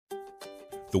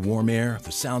The warm air,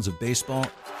 the sounds of baseball,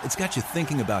 it's got you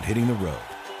thinking about hitting the road.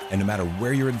 And no matter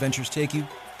where your adventures take you,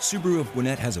 Subaru of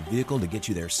Gwinnett has a vehicle to get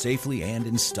you there safely and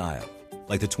in style.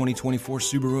 Like the 2024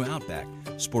 Subaru Outback,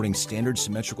 sporting standard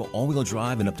symmetrical all-wheel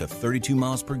drive and up to 32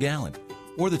 miles per gallon.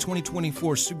 Or the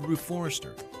 2024 Subaru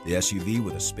Forester, the SUV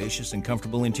with a spacious and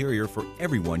comfortable interior for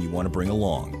everyone you want to bring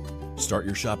along. Start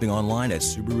your shopping online at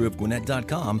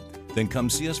SubaruofGwinnett.com, then come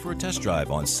see us for a test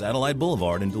drive on Satellite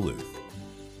Boulevard in Duluth.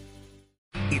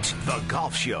 It's The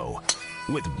Golf Show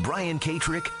with Brian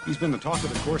Katrick. He's been the talk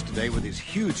of the course today with his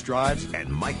huge drives. And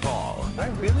Mike Paul. I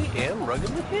really am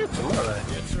ruggedly handsome, aren't I?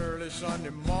 It's early Sunday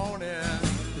morning.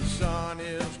 The sun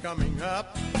is coming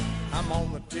up. I'm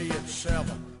on the tee at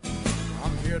 7.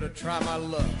 I'm here to try my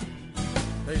luck.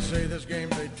 They say this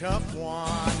game's a tough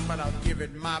one, but I'll give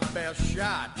it my best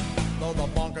shot. Though the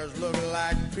bunkers look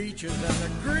like beaches and the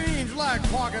greens like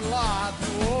parking lots.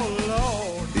 Oh,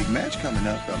 Lord. Big match coming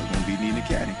up, fellas. Gonna be needing a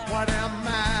caddy. What am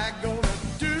I gonna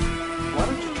do? Why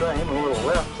don't you try him a little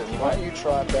left, and why don't you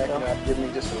try backing up, give me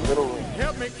just a little ring.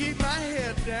 Help me keep my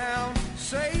head down.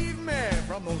 Save me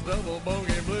from those double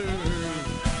bogey blues.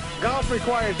 Golf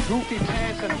requires goofy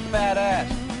pants and a fat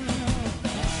ass.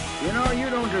 You know,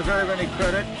 you don't deserve any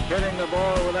credit hitting the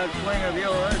ball with that swing of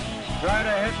yours. Try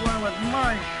to hit one with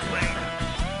my swing.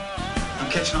 I'm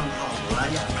catching on the ball,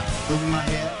 right? Moving my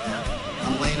head.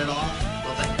 I'm laying it off.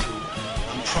 Well, thank you.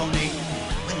 I'm pronating.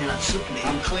 When you're not supernating.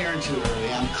 I'm clearing too early.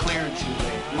 I'm clearing too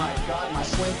late. My God, my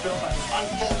swing feel like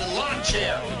unfolded lawn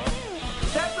chair.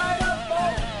 Step right up,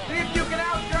 folks. See if you can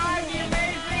outdrive the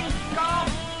amazing golf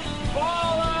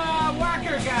ball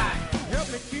whacker guy. Help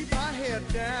me keep my head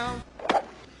down.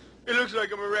 It looks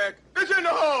like I'm a wreck. It's in the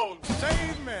hole.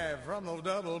 Save me from those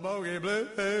double bogey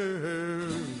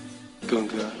blues.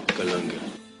 Gunga, galunga.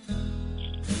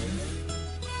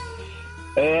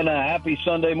 And a happy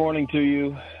Sunday morning to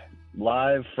you,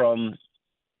 live from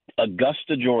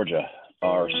Augusta, Georgia,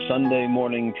 our Sunday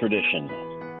morning tradition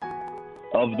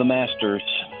of the Masters.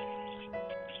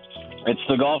 It's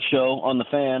the Golf Show on the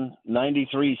Fan,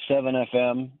 93.7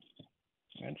 FM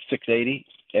and 680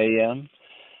 AM.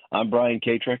 I'm Brian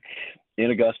Katrick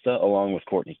in Augusta, along with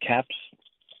Courtney Capps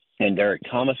and Derek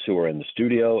Thomas, who are in the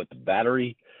studio at the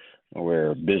Battery,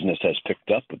 where business has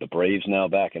picked up with the Braves now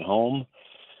back at home.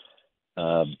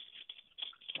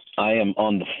 I am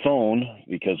on the phone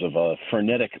because of a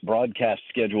frenetic broadcast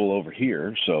schedule over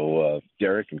here. So,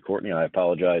 Derek and Courtney, I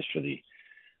apologize for the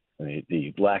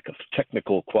lack of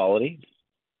technical quality.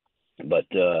 But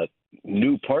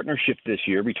new partnership this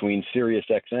year between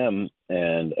SiriusXM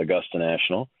and Augusta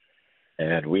National.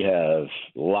 And we have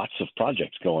lots of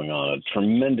projects going on. A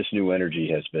tremendous new energy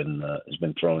has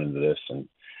been thrown into this, and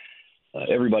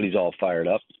everybody's all fired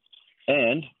up.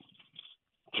 And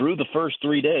through the first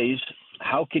 3 days,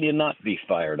 how can you not be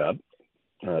fired up?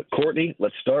 Courtney,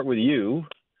 let's start with you.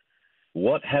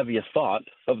 What have you thought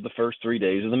of the first 3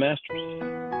 days of the Masters?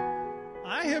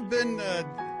 I have been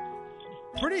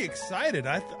pretty excited.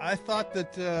 I thought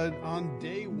that on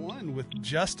day one with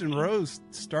Justin Rose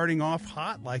starting off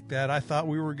hot like that, I thought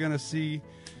we were going to see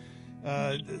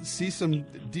some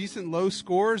decent low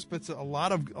scores, but a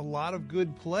lot of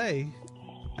good play.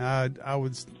 I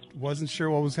wasn't sure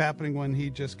what was happening when he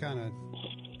just kind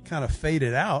of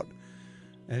faded out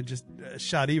and just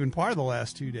shot even par the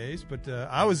last 2 days. But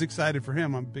I was excited for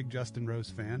him. I'm a big Justin Rose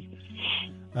fan.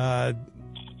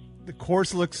 The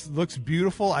course looks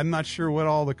beautiful. I'm not sure what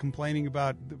all the complaining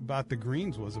about the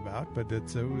greens was about, but it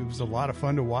was a lot of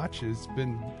fun to watch. It's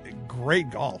been great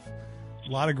golf,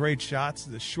 a lot of great shots.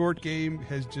 The short game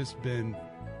has just been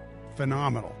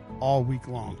phenomenal all week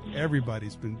long.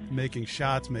 Everybody's been making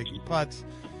shots, making putts,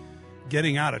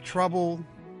 getting out of trouble.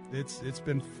 It's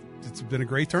been a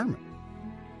great tournament.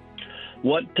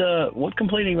 What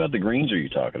complaining about the greens are you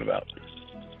talking about?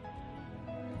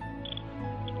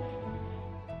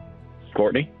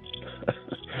 Courtney?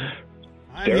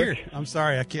 I'm here. I'm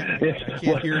sorry. I can't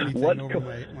hear anything over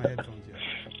my headphones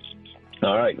yet.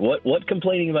 All right. What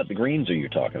complaining about the greens are you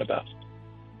talking about?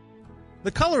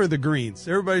 The color of the greens.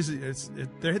 They're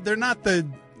not the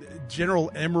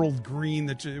general emerald green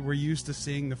that we're used to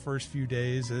seeing the first few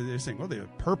days. They're saying, well, they're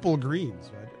purple greens.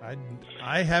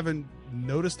 I haven't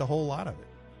noticed a whole lot of it.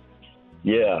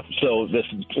 Yeah. So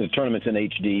the tournament's in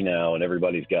HD now, and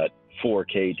everybody's got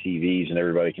 4K TVs, and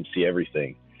everybody can see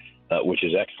everything, which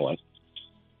is excellent.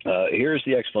 Here's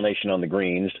the explanation on the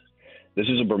greens. This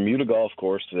is a Bermuda golf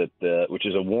course which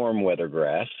is a warm weather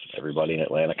grass. Everybody in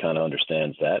Atlanta kind of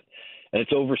understands that. And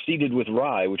it's overseeded with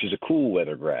rye, which is a cool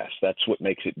weather grass. That's what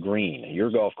makes it green. Your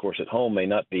golf course at home may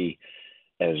not be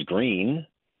as green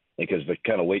because they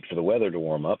kind of wait for the weather to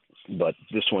warm up. But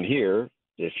this one here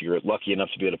if you're lucky enough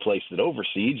to be at a place that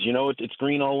overseeds, it's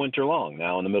green all winter long.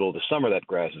 Now, in the middle of the summer, that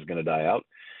grass is going to die out.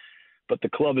 But the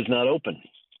club is not open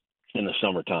in the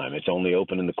summertime. It's only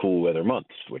open in the cool weather months,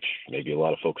 which maybe a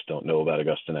lot of folks don't know about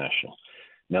Augusta National.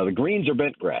 Now, the greens are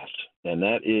bent grass, and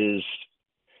that is,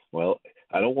 well,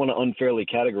 I don't want to unfairly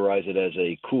categorize it as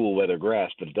a cool weather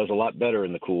grass, but it does a lot better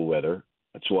in the cool weather.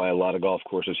 That's why a lot of golf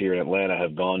courses here in Atlanta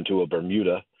have gone to a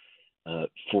Bermuda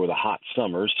for the hot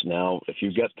summers. Now, if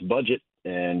you've got the budget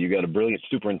and you've got a brilliant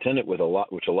superintendent which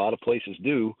a lot of places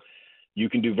do, you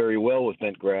can do very well with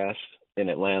bent grass in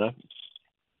Atlanta.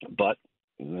 But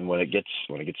when it gets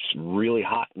really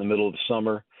hot in the middle of the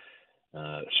summer,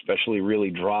 especially really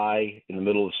dry in the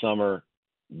middle of the summer,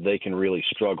 they can really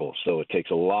struggle. So it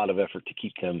takes a lot of effort to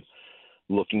keep them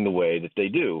looking the way that they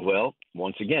do. Well,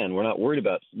 once again, we're not worried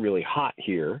about really hot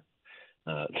here.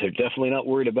 They're definitely not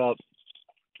worried about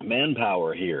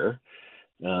manpower here.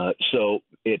 So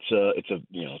it's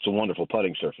a wonderful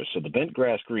putting surface. So the bent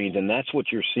grass greens, and that's what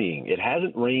you're seeing. It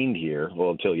hasn't rained here, well,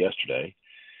 until yesterday.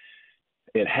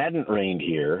 It hadn't rained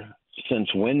here since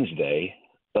Wednesday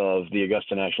of the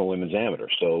Augusta National Women's Amateur.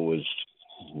 So it was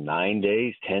 9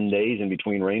 days, 10 days in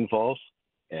between rainfalls.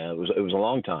 And it was a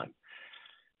long time.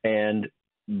 And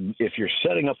if you're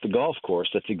setting up the golf course,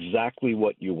 that's exactly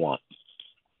what you want,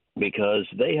 because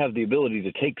they have the ability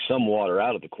to take some water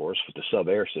out of the course with the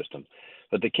sub-air system,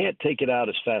 but they can't take it out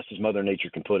as fast as Mother Nature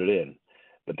can put it in.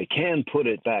 But they can put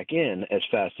it back in as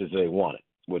fast as they want it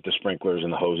with the sprinklers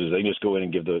and the hoses. They just go in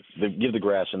and give the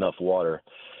grass enough water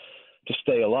to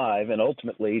stay alive, and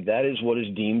ultimately that is what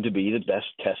is deemed to be the best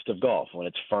test of golf, when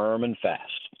it's firm and fast.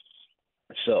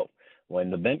 So when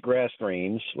the bent grass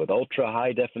greens with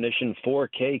ultra-high-definition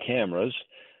 4K cameras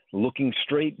looking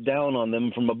straight down on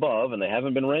them from above, and they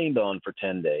haven't been rained on for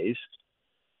 10 days,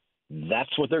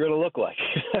 that's what they're going to look like.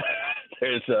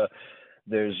 There's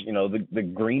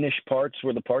the greenish parts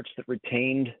were the parts that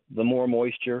retained the more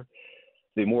moisture,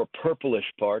 the more purplish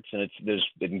parts, and there's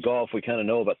in golf we kind of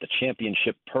know about the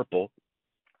championship purple.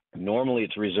 Normally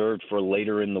it's reserved for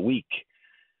later in the week.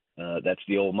 That's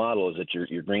the old model, is that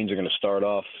your greens are going to start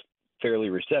off fairly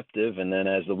receptive, and then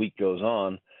as the week goes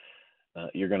on,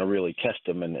 you're going to really test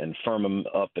them and firm them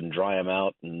up and dry them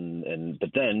out, but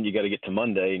then you got to get to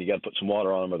Monday and you got to put some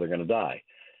water on them or they're going to die.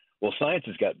 Well, science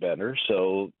has got better,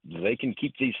 so they can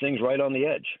keep these things right on the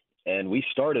edge, and we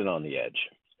started on the edge,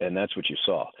 and that's what you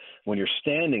saw. When you're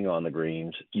standing on the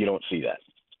greens, you don't see that.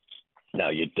 Now,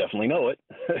 you definitely know it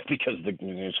because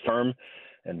it's firm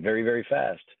and very, very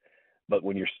fast. But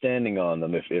when you're standing on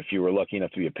them, if you were lucky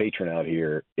enough to be a patron out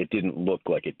here, it didn't look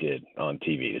like it did on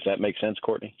TV. Does that make sense,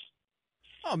 Courtney?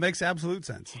 Oh, it makes absolute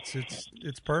sense.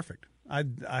 It's perfect. I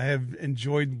have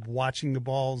enjoyed watching the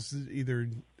balls either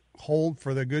hold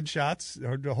for the good shots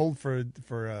or to hold for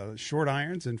short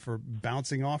irons and for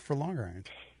bouncing off for longer irons.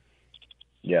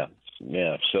 Yeah.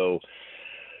 So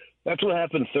that's what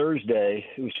happened Thursday.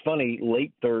 It was funny.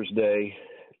 Late Thursday,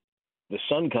 the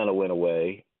sun kind of went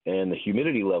away and the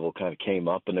humidity level kind of came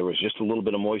up, and there was just a little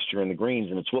bit of moisture in the greens,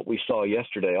 and it's what we saw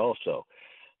yesterday also.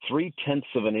 0.3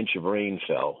 of an inch of rain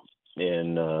fell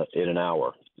in an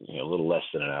hour, a little less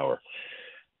than an hour.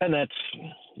 And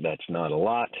that's not a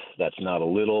lot. That's not a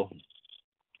little.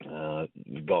 The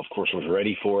golf course was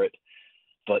ready for it.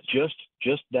 But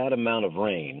just that amount of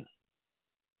rain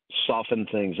softened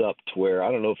things up to where,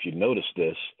 I don't know if you noticed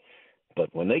this, but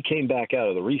when they came back out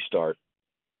of the restart,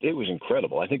 it was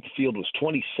incredible. I think the field was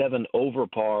 27 over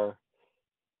par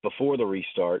before the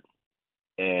restart,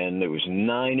 and it was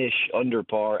 9-ish under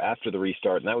par after the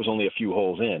restart, and that was only a few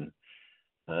holes in.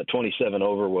 27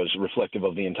 over was reflective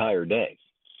of the entire day.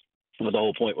 But the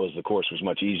whole point was the course was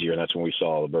much easier, and that's when we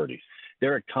saw all the birdies.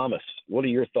 Derek Thomas, what are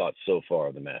your thoughts so far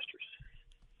of the Masters?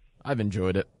 I've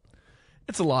enjoyed it.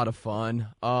 It's a lot of fun.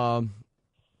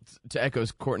 To echo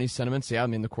Courtney's sentiments, yeah, I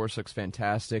mean, the course looks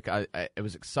fantastic. It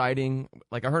was exciting.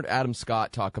 Like, I heard Adam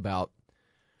Scott talk about,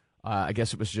 I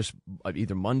guess it was just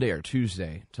either Monday or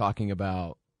Tuesday, talking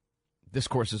about this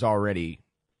course is already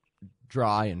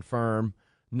dry and firm,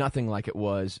 nothing like it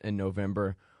was in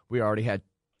November. We already had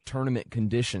tournament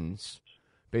conditions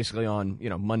basically on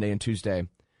Monday and Tuesday,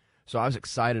 so I was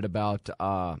excited about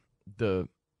the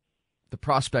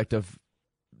prospect of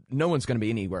no one's going to be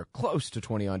anywhere close to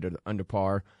 20 under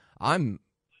par. I'm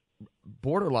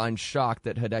borderline shocked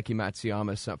that Hideki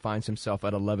Matsuyama finds himself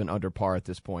at 11 under par at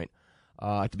this point.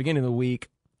 At the beginning of the week,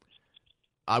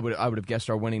 I would have guessed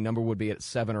our winning number would be at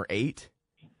 7 or 8.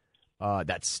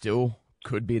 That still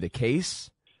could be the case,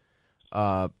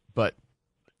 but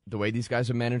the way these guys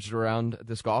have managed around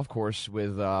this golf course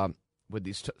with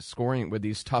these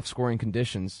tough scoring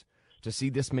conditions, to see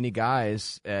this many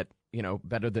guys at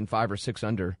better than 5 or 6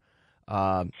 under,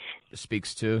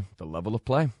 speaks to the level of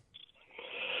play.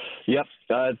 Yep.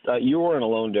 You weren't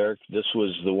alone, Derek. This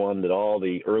was the one that all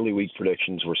the early week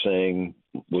predictions were saying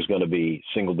was going to be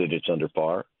single digits under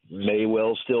par. May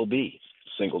well still be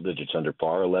single digits under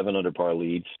par, 11 under par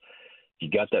leads. You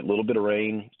got that little bit of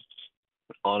rain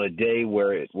on a day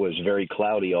where it was very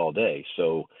cloudy all day.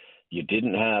 So you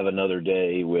didn't have another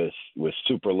day with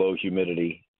super low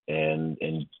humidity and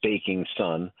baking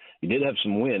sun. You did have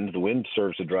some wind. The wind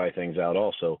serves to dry things out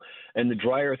also. And the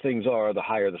drier things are, the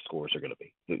higher the scores are going to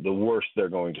be, the worse they're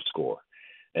going to score.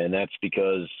 And that's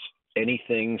because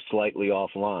anything slightly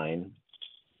offline,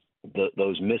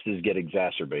 those misses get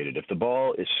exacerbated. If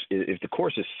the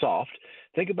course is soft,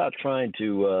 think about trying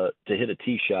to hit a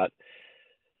tee shot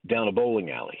down a bowling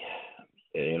alley,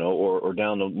 or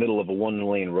down the middle of a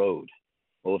one-lane road.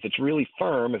 Well, if it's really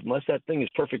firm, unless that thing is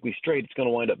perfectly straight, it's going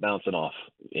to wind up bouncing off,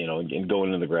 and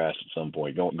going into the grass at some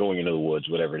point, going into the woods,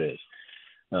 whatever it is.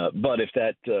 But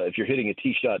if you're hitting a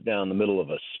tee shot down the middle of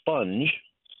a sponge,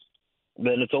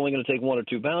 then it's only going to take 1 or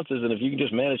 2 bounces, and if you can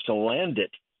just manage to land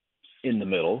it in the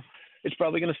middle, it's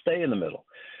probably going to stay in the middle.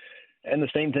 And the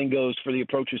same thing goes for the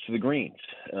approaches to the greens.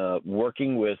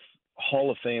 Working with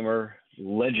Hall of Famer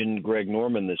legend Greg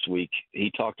Norman this week,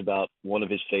 he talked about one of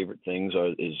his favorite things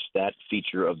is that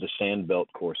feature of the Sandbelt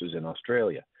courses in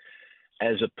Australia,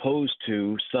 as opposed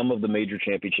to some of the major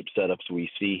championship setups we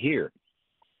see here.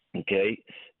 Okay,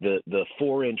 the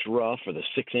 4-inch rough or the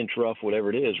 6-inch rough, whatever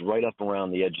it is, right up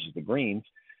around the edges of the greens.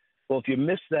 Well, if you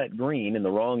miss that green in the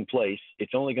wrong place,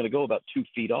 it's only going to go about 2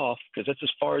 feet off, because that's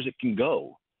as far as it can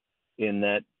go in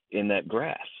that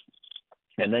grass.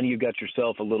 And then you've got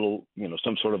yourself a little,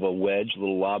 some sort of a wedge,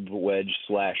 little lob wedge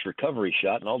 / recovery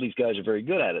shot. And all these guys are very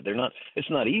good at it. It's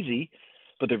not easy,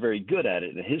 but they're very good at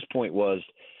it. And his point was,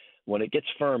 when it gets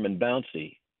firm and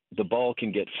bouncy, the ball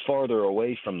can get farther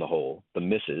away from the hole. The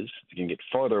misses can get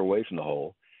farther away from the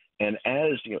hole. And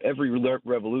as, every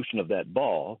revolution of that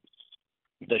ball,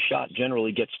 the shot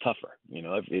generally gets tougher.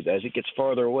 As it gets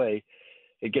farther away,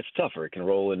 it gets tougher. It can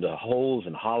roll into holes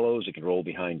and hollows. It can roll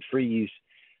behind trees.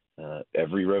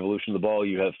 Every revolution of the ball,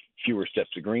 you have fewer steps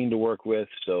of green to work with.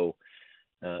 So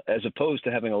as opposed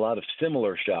to having a lot of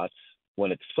similar shots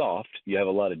when it's soft, you have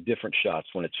a lot of different shots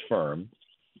when it's firm.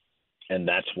 And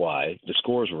that's why the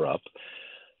scores were up.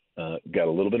 Got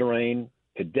a little bit of rain.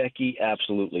 Hideki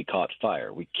absolutely caught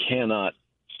fire. We cannot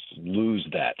lose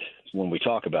that when we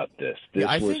talk about this.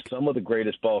 This was some of the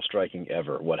greatest ball striking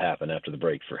ever, what happened after the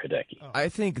break for Hideki. I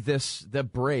think the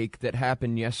break that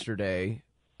happened yesterday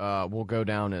will go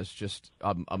down as just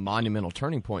a monumental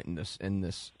turning point in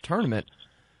this tournament.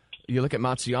 You look at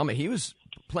Matsuyama; he was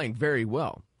playing very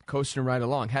well, coasting right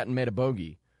along, hadn't made a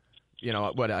bogey.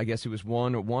 I guess he was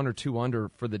 1 or 2 under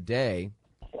for the day,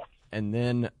 and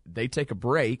then they take a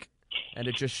break, and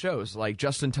it just shows. Like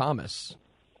Justin Thomas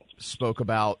spoke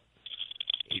about,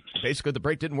 basically the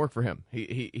break didn't work for him.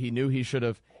 He knew he should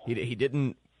have. He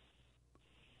didn't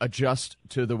adjust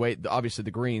to the way. Obviously, the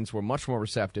greens were much more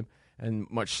receptive and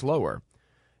much slower.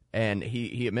 And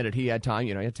he admitted he had time,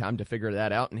 he had time to figure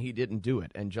that out, and he didn't do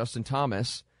it. And Justin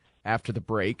Thomas, after the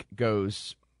break,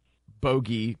 goes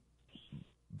bogey,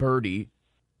 birdie,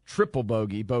 triple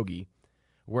bogey,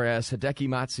 whereas Hideki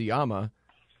Matsuyama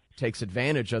takes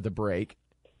advantage of the break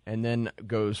and then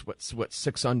goes,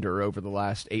 6 under over the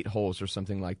last 8 holes or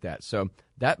something like that. So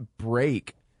that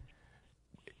break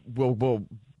will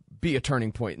be a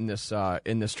turning point in this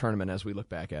tournament as we look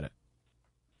back at it.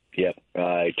 Yep,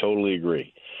 I totally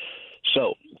agree.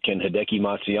 So, can Hideki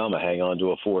Matsuyama hang on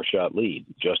to a 4-shot lead?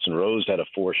 Justin Rose had a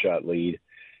 4-shot lead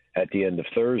at the end of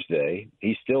Thursday.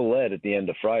 He still led at the end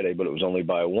of Friday, but it was only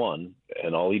by 1,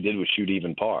 and all he did was shoot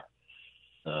even par.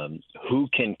 Who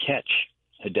can catch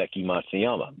Hideki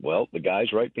Matsuyama? Well, the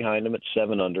guy's right behind him at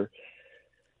 7 under.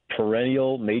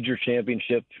 Perennial major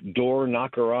championship door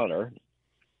knocker-honor,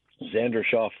 Xander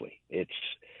Schauffele.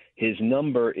 His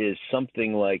number is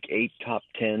something like 8 top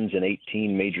 10s and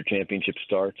 18 major championship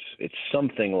starts. It's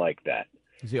something like that.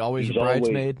 Is he always a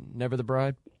bridesmaid, never the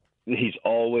bride? He's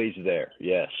always there,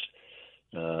 yes.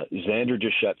 Xander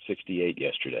just shot 68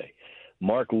 yesterday.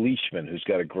 Mark Leishman, who's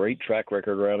got a great track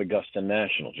record around Augusta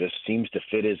National, just seems to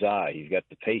fit his eye. He's got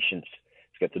the patience.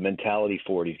 He's got the mentality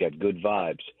for it. He's got good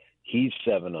vibes. He's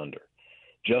 7 under.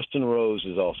 Justin Rose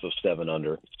is also 7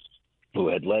 under, who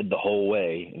had led the whole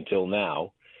way until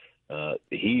now.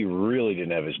 He really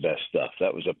didn't have his best stuff.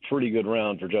 That was a pretty good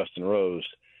round for Justin Rose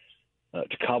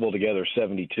to cobble together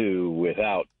 72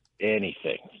 without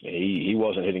anything. He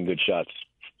wasn't hitting good shots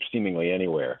seemingly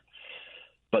anywhere.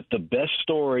 But the best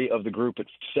story of the group at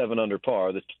 7 under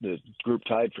par, the group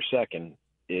tied for second,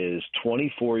 is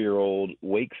 24-year-old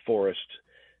Wake Forest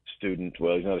student.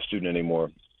 Well, he's not a student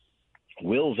anymore.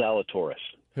 Will Zalatoris.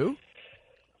 Who?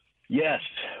 Yes,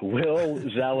 Will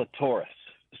Zalatoris.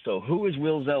 So who is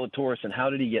Will Zalatoris and how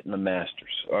did he get in the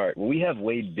Masters? All right, well, we have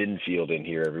Wade Binfield in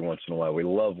here every once in a while. We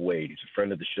love Wade. He's a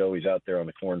friend of the show. He's out there on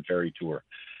the Korn Ferry Tour.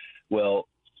 Well,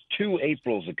 2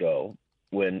 Aprils ago,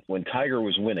 when Tiger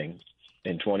was winning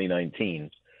in 2019,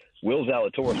 Will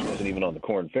Zalatoris wasn't even on the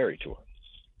Korn Ferry Tour.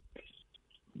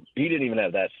 He didn't even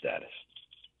have that status.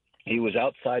 He was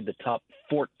outside the top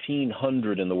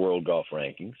 1,400 in the world golf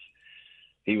rankings.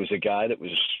 He was a guy that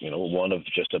was, one of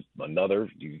just another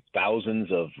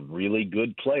thousands of really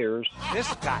good players.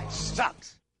 This guy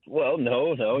sucks. Well,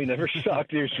 no, he never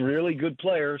sucked. There's really good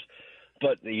players,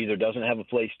 but he either doesn't have a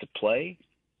place to play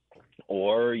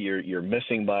or you're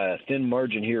missing by a thin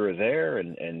margin here or there,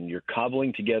 and you're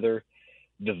cobbling together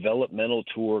developmental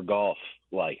tour golf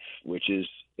life, which is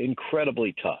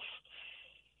incredibly tough.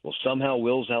 Well, somehow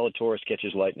Will Zalatoris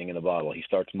catches lightning in a bottle. He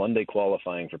starts Monday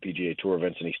qualifying for PGA Tour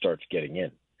events, and he starts getting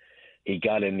in. He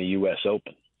got in the U.S.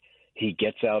 Open. He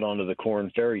gets out onto the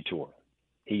Korn Ferry Tour.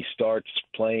 He starts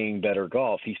playing better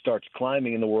golf. He starts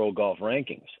climbing in the world golf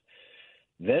rankings.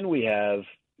 Then we have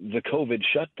the COVID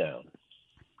shutdown.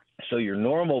 So your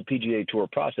normal PGA Tour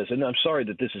process, and I'm sorry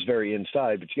that this is very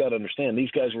inside, but you got to understand, these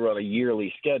guys were on a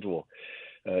yearly schedule.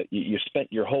 You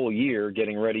spent your whole year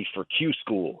getting ready for Q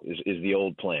School is the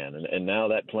old plan, and now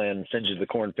that plan sends you to the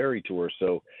Korn Ferry Tour.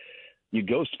 So you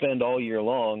go spend all year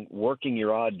long working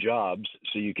your odd jobs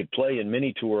so you could play in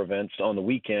mini tour events on the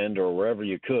weekend or wherever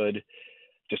you could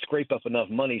to scrape up enough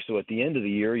money so at the end of the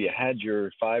year you had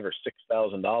your $5,000 or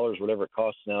 $6,000, whatever it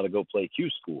costs now to go play Q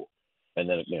School. And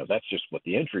then, that's just what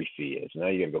the entry fee is. Now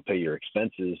you got to go pay your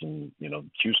expenses, and,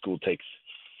 Q School takes,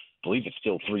 I believe it's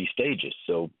still 3 stages.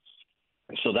 So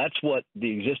that's what the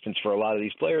existence for a lot of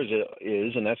these players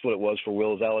is, and that's what it was for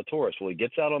Will Zalatoris. Well, he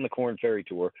gets out on the Korn Ferry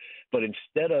Tour, but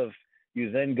instead of you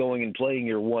then going and playing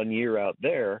your 1 year out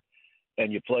there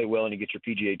and you play well and you get your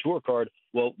PGA Tour card,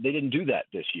 well, they didn't do that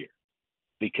this year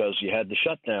because you had the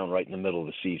shutdown right in the middle of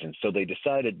the season. So they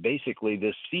decided basically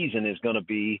this season is going to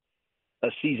be a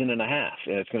season and a half,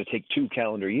 and it's going to take 2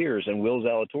 calendar years, and Will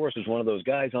Zalatoris is one of those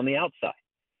guys on the outside.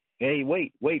 Hey,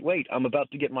 wait, I'm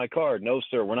about to get my card. No,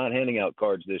 sir, we're not handing out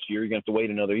cards this year. You're going to have to wait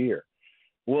another year.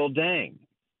 Well, dang.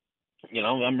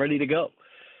 I'm ready to go.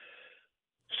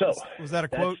 So was that a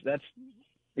quote? That's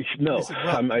no.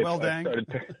 Dang.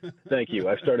 Thank you.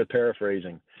 I started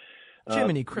paraphrasing.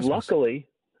 Jiminy Christmas.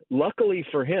 Luckily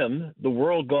for him, the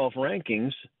world golf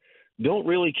rankings don't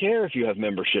really care if you have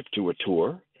membership to a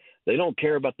tour. They don't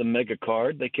care about the mega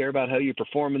card. They care about how you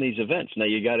perform in these events. Now,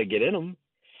 you got to get in them.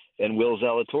 And Will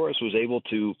Zalatoris was able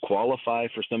to qualify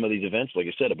for some of these events. Like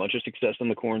I said, a bunch of success on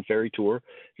the Korn Ferry Tour.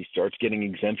 He starts getting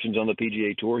exemptions on the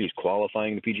PGA Tour. He's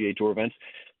qualifying the PGA Tour events.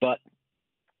 But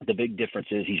the big difference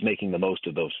is he's making the most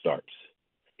of those starts.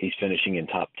 He's finishing in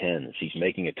top 10s. He's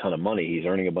making a ton of money. He's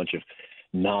earning a bunch of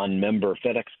non-member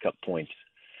FedEx Cup points.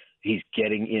 He's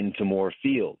getting into more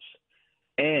fields.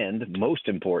 And most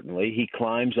importantly, he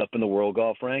climbs up in the world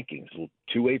golf rankings.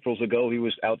 2 Aprils ago, he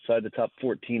was outside the top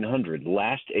 1,400.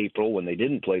 Last April, when they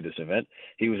didn't play this event,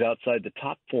 he was outside the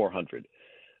top 400.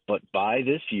 But by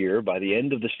this year, by the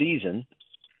end of the season,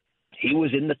 he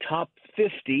was in the top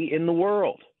 50 in the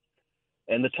world.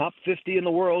 And the top 50 in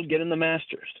the world get in the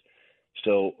Masters.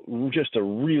 So just a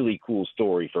really cool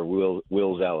story for Will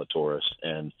Zalatoris.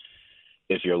 And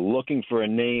if you're looking for a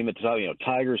name at the top,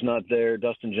 Tiger's not there,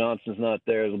 Dustin Johnson's not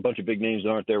there. There's a bunch of big names that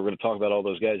aren't there. We're going to talk about all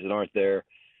those guys that aren't there.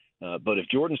 But if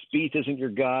Jordan Spieth isn't your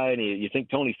guy and you think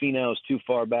Tony Finau is too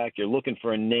far back, you're looking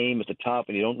for a name at the top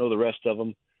and you don't know the rest of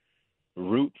them,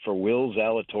 root for Will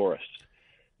Zalatoris.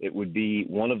 It would be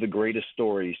one of the greatest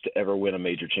stories to ever win a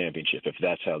major championship if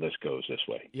that's how this goes this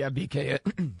way. Yeah, BK,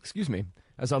 excuse me.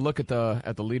 As I look at the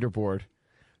leaderboard,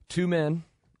 2 men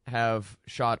have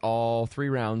shot all 3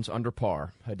 rounds under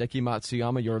par. Hideki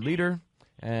Matsuyama, your leader,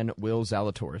 and Will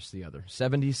Zalatoris, the other.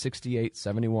 70, 68,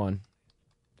 71.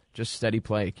 Just steady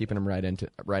play, keeping him right in.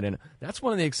 That's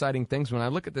one of the exciting things when I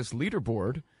look at this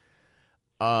leaderboard.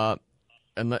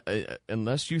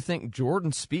 Unless you think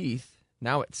Jordan Spieth,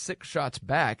 now at 6 shots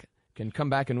back, can come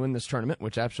back and win this tournament,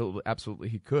 which absolutely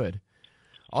he could.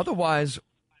 Otherwise,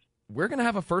 we're going to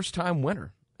have a first-time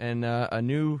winner and a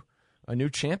new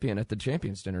champion at the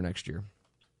Champions Dinner next year.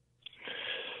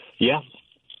 Yeah.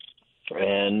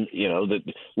 And,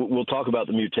 we'll talk about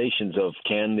the mutations of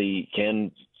can the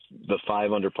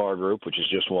 5 under par group, which is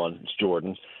just one, it's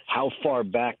Jordan, how far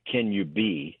back can you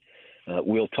be?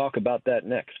 We'll talk about that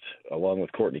next, along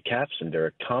with Courtney Capps and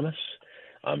Derek Thomas.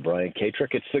 I'm Brian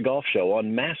Katrick. It's The Golf Show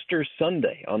on Masters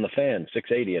Sunday on The Fan,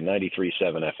 680 and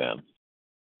 93.7 FM.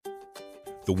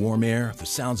 The warm air, the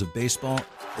sounds of baseball,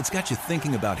 it's got you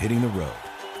thinking about hitting the road.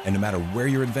 And no matter where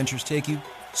your adventures take you,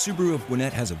 Subaru of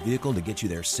Gwinnett has a vehicle to get you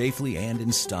there safely and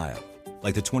in style.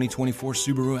 Like the 2024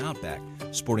 Subaru Outback,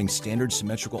 sporting standard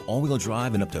symmetrical all-wheel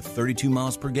drive and up to 32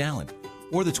 miles per gallon.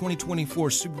 Or the 2024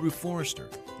 Subaru Forester,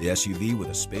 the SUV with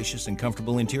a spacious and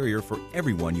comfortable interior for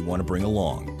everyone you want to bring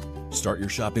along. Start your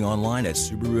shopping online at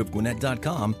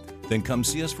SubaruofGwinnett.com, then come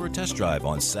see us for a test drive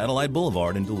on Satellite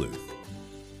Boulevard in Duluth.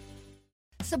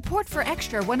 Support for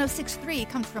Extra 106.3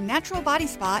 comes from Natural Body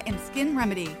Spa and Skin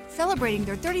Remedy, celebrating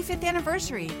their 35th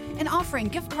anniversary and offering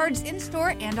gift cards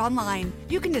in-store and online.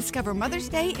 You can discover Mother's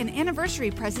Day and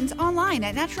anniversary presents online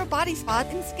at Natural Body Spa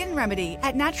and Skin Remedy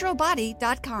at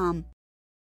naturalbody.com.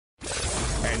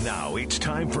 And now it's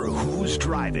time for Who's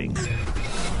Driving?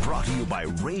 Brought to you by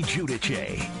Ray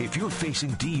Giudice. If you're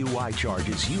facing DUI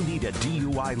charges, you need a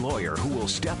DUI lawyer who will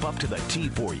step up to the T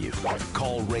for you.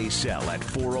 Call Ray Sell at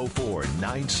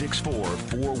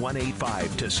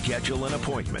 404-964-4185 to schedule an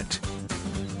appointment.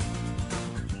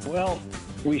 Well,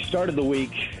 we started the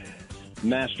week,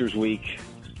 Masters Week,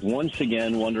 once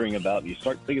again wondering about, you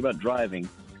start thinking about driving,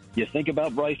 you think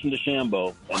about Bryson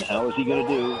DeChambeau, and how is he going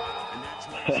to do?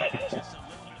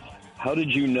 How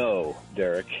did you know,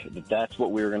 Derek, that that's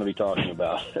what we were going to be talking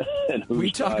about? And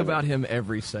we talk about him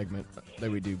every segment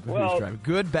that we do. Who's driving?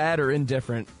 Good, bad, or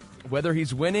indifferent. Whether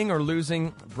he's winning or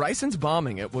losing, Bryson's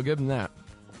bombing it. We'll give him that.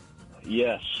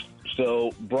 Yes.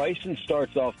 So Bryson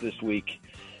starts off this week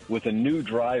with a new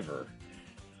driver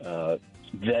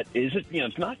that isn't,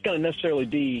 it's not going to necessarily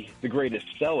be the greatest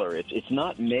seller. It's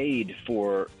not made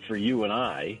for you and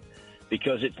I,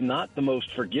 because it's not the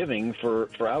most forgiving for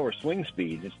our swing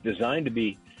speeds. It's designed to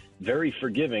be very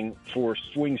forgiving for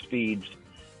swing speeds,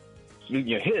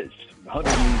 his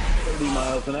 130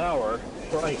 miles an hour.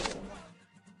 Right.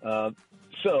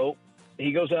 So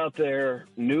he goes out there,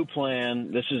 new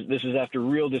plan. This is after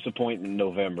real disappointment in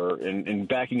November. And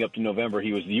backing up to November,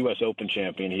 he was the U.S. Open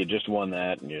champion. He had just won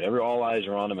that. And all eyes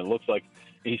are on him. It looks like,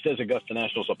 he says Augusta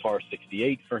National's a par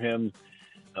 68 for him.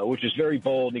 Which is very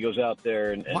bold. He goes out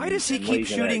there and why does he keep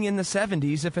shooting in the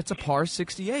 70s if it's a par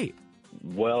 68?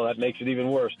 Well, that makes it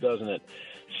even worse, doesn't it?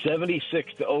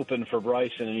 76 to open for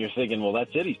Bryson, and you're thinking, well,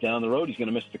 that's it. He's down the road. He's going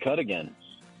to miss the cut again.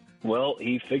 Well,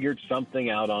 he figured something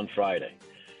out on Friday.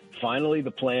 Finally,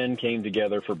 the plan came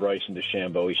together for Bryson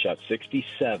DeChambeau. He shot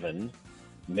 67,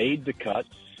 made the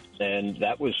cuts, and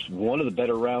that was one of the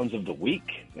better rounds of the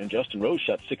week. And Justin Rose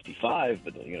shot 65,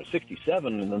 but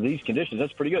 67 in these conditions,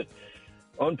 that's pretty good.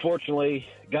 Unfortunately,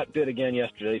 got bit again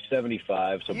yesterday,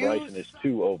 75, so Bryson is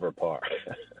 2 over par.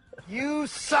 You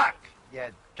suck, you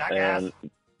jackass. And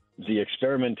the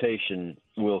experimentation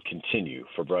will continue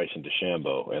for Bryson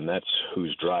DeChambeau, and that's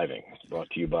Who's Driving,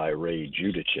 brought to you by Ray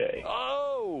Giudice.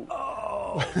 Oh,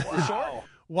 wow.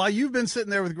 While you've been sitting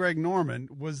there with Greg Norman,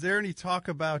 was there any talk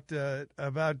about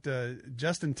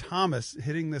Justin Thomas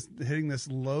hitting this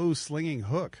low slinging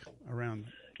hook around?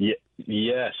 Yeah,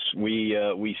 yes, we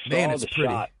saw the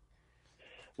shot.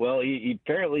 Well, he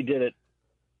apparently did it.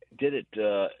 He did it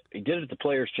at the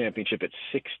Players Championship at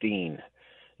 16.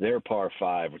 Their par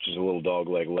 5, which is a little dog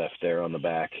leg left there on the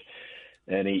back,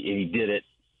 and he did it.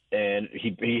 And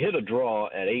he hit a draw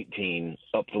at 18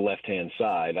 up the left-hand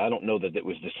side. I don't know that it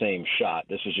was the same shot.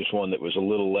 This is just one that was a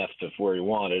little left of where he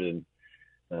wanted,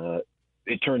 and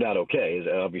it turned out okay.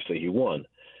 Obviously, he won.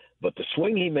 But the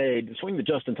swing that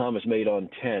Justin Thomas made on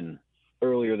 10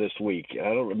 earlier this week,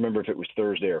 I don't remember if it was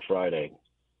Thursday or Friday,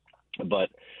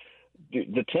 but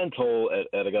the 10th hole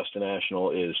at Augusta National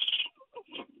is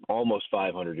almost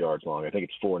 500 yards long. I think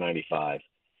it's 495.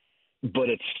 But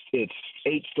it's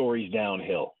 8 stories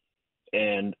downhill.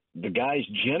 And the guys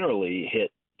generally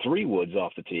hit 3 woods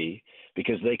off the tee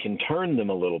because they can turn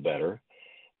them a little better,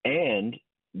 and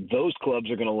those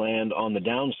clubs are going to land on the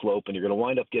downslope, and you're going to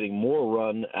wind up getting more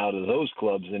run out of those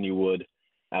clubs than you would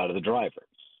out of the driver.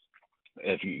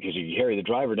 Because if you carry the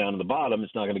driver down to the bottom,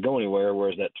 it's not going to go anywhere,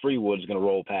 whereas that 3 wood is going to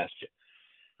roll past you.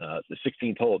 The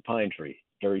 16th hole at Pine Tree,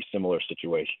 very similar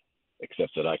situation,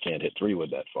 except that I can't hit 3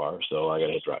 wood that far, so I got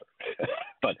to hit driver.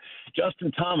 But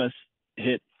Justin Thomas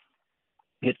hit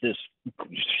this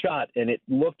shot, and it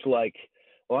looked like,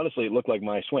 honestly, it looked like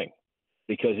my swing,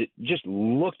 because it just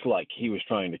looked like he was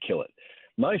trying to kill it.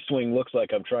 My swing looks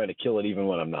like I'm trying to kill it even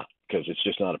when I'm not, because it's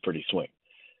just not a pretty swing.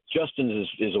 Justin's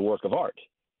is a work of art.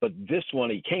 But this one,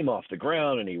 he came off the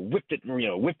ground and he whipped it,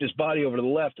 whipped his body over to the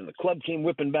left, and the club came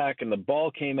whipping back, and the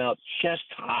ball came out chest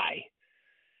high.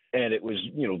 And it was,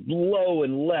 low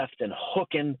and left and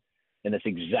hooking, and that's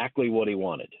exactly what he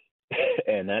wanted.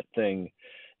 and that thing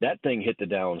hit the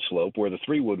downslope where the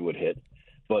 3-wood would hit,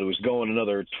 but it was going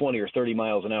another 20 or 30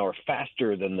 miles an hour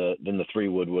faster than the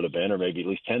 3-wood would have been, or maybe at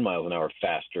least 10 miles an hour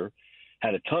faster,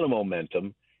 had a ton of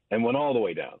momentum, and went all the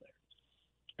way down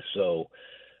there. So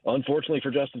unfortunately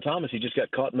for Justin Thomas, he just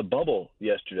got caught in the bubble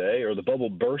yesterday, or the bubble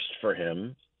burst for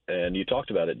him. And you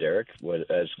talked about it, Derek.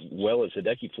 As well as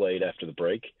Hideki played after the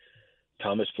break,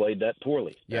 Thomas played that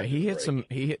poorly. Yeah, he hit some.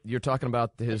 You're talking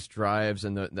about his drives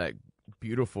and that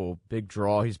beautiful big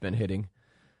draw he's been hitting.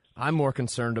 I'm more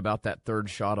concerned about that third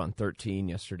shot on 13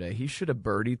 yesterday. He should have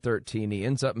birdied 13. He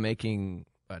ends up making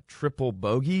a triple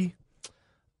bogey.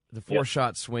 The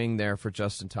 4-shot swing there for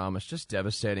Justin Thomas, just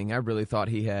devastating. I really thought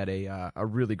he had a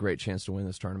really great chance to win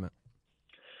this tournament.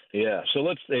 Yeah,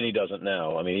 and he doesn't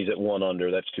now. I mean, he's at 1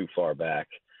 under. That's too far back.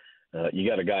 You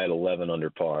got a guy at 11 under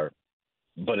par,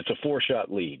 but it's a 4-shot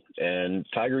lead. And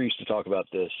Tiger used to talk about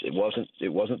this. It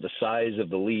wasn't the size of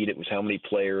the lead. It was how many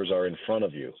players are in front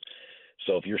of you.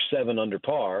 So if you're 7 under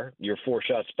par, you're 4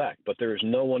 shots back, but there's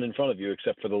no one in front of you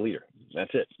except for the leader.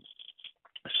 That's it.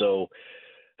 So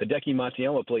Hideki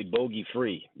Matsuyama played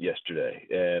bogey-free yesterday,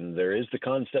 and there is the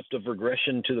concept of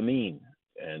regression to the mean.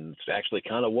 And it's actually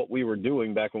kind of what we were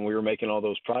doing back when we were making all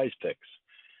those prize picks.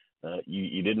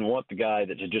 You didn't want the guy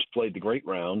that had just played the great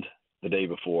round the day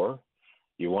before.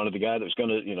 You wanted the guy that was going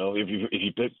to, if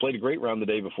you played a great round the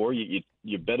day before, you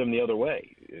bet him the other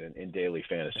way in daily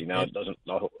fantasy. Now, it doesn't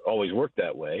always work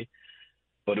that way,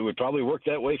 but it would probably work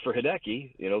that way for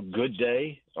Hideki. Good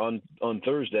day on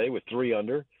Thursday with 3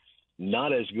 under.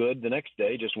 Not as good the next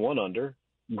day, just 1 under.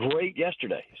 Great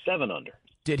yesterday, 7 under.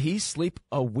 Did he sleep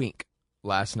a wink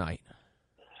last night?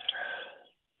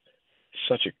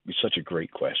 Such a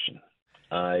great question.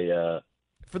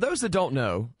 For those that don't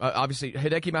know, obviously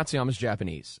Hideki Matsuyama is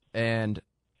Japanese, and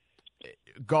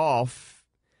golf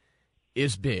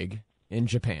is big in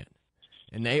Japan,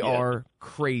 and they are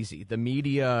crazy. The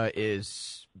media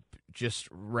is just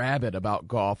rabid about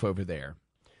golf over there.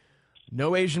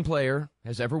 No Asian player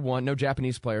has ever won, no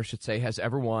Japanese player, should say, has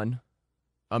ever won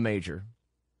a major,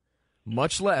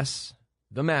 much less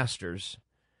the Masters.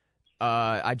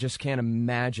 I just can't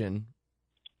imagine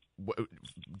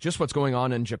just what's going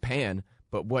on in Japan,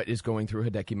 but what is going through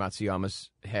Hideki Matsuyama's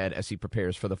head as he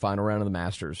prepares for the final round of the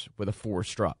Masters with a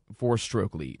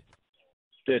 4-stroke lead.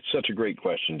 It's such a great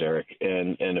question, Derek.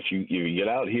 And if you get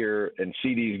out here and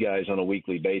see these guys on a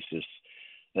weekly basis,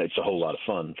 it's a whole lot of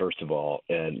fun, first of all.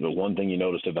 And the one thing you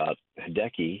noticed about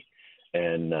Hideki,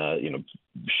 and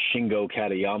Shingo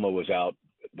Katayama was out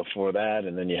before that,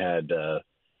 and then you had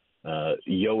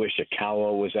Yo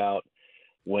Ishikawa was out.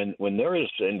 When there is,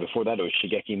 and before that it was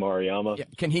Shigeki Maruyama. Yeah.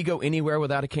 Can he go anywhere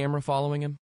without a camera following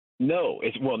him? No,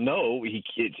 he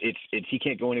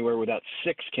can't go anywhere without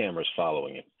 6 cameras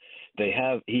following him.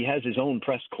 He has his own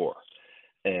press corps,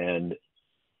 and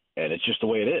it's just the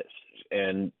way it is.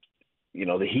 And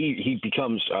he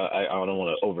becomes. I don't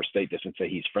want to overstate this and say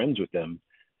he's friends with them,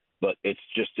 but it's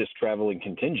just this traveling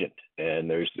contingent. And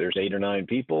there's 8 or 9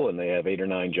 people, and they have 8 or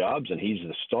 9 jobs, and he's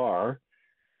the star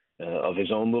of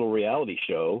his own little reality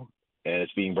show, and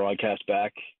it's being broadcast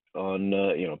back on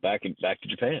back to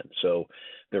Japan. So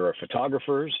there are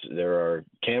photographers, there are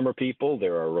camera people,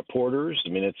 there are reporters. I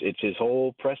mean, it's his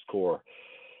whole press corps,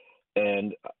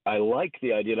 and I like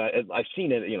the idea. I've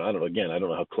seen it. I don't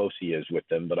know how close he is with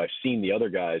them, but I've seen the other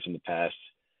guys in the past.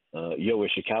 Yo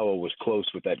Ishikawa was close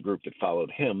with that group that followed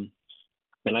him,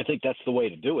 and I think that's the way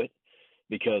to do it,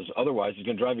 because otherwise it's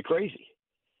going to drive you crazy.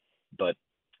 But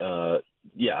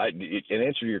in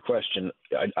answer to your question,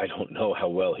 I don't know how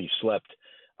well he slept.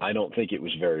 I don't think it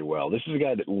was very well. This is a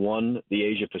guy that won the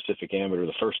Asia Pacific Amateur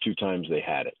the first 2 times they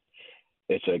had it.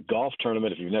 It's a golf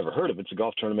tournament. If you've never heard of it, it's a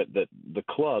golf tournament that the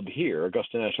club here,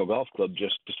 Augusta National Golf Club,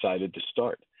 just decided to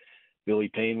start. Billy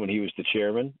Payne, when he was the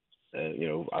chairman,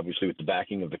 obviously with the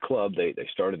backing of the club, they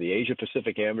started the Asia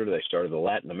Pacific Amateur. They started the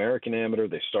Latin American Amateur.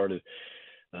 They started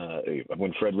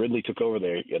when Fred Ridley took over,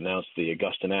 they announced the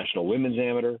Augusta National Women's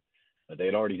Amateur. They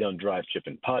had already done drive, chip,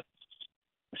 and putt.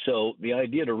 So the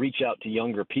idea to reach out to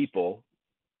younger people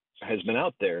has been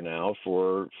out there now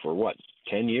for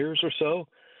 10 years or so?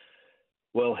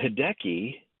 Well,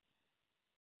 Hideki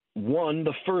won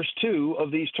the first 2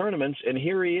 of these tournaments, and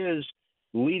here he is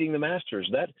leading the Masters.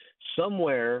 That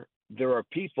somewhere there are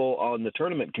people on the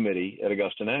tournament committee at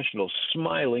Augusta National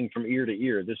smiling from ear to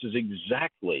ear. This is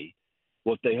exactly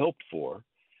what they hoped for.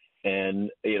 And,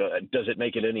 does it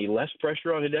make it any less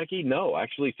pressure on Hideki? No, I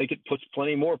actually think it puts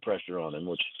plenty more pressure on him,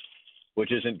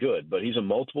 which isn't good. But he's a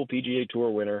multiple PGA Tour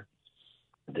winner.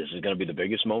 This is going to be the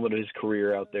biggest moment of his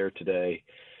career out there today,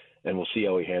 and we'll see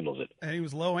how he handles it. And he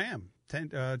was low-am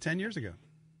 10 years ago.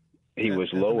 He was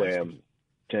low-am,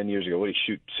 10 years ago. What did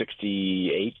he shoot?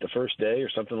 68 the first day or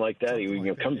something like that.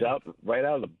 He comes out right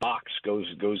out of the box,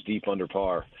 goes deep under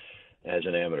par as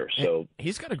an amateur. So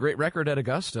he's got a great record at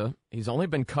Augusta. He's only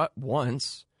been cut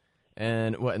once,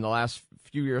 and in the last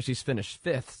few years he's finished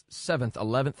 5th, 7th,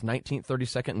 11th, 19th,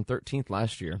 32nd, and 13th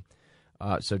last year.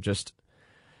 So just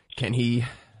can he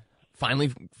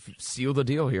finally seal the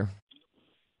deal here?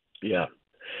 Yeah.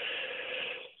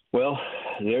 Well,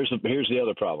 here's the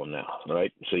other problem now,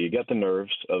 right? So you got the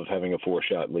nerves of having a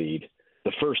 4-shot lead.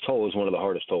 The first hole is one of the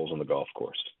hardest holes on the golf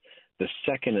course. The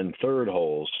second and third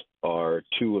holes are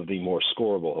two of the more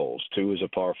scoreable holes. 2 is a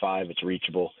par 5, it's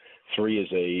reachable. 3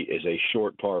 is a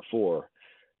short par 4.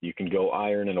 You can go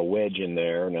iron and a wedge in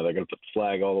there. Now they're going to put the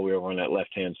flag all the way over on that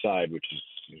left-hand side, which is,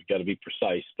 you've got to be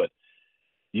precise, but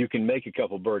you can make a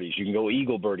couple birdies. You can go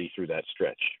eagle birdie through that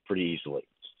stretch pretty easily.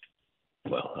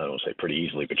 Well, I don't say pretty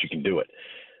easily, but you can do it.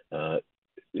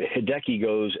 Hideki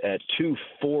goes at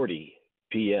 2:40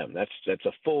 p.m. That's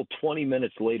a full 20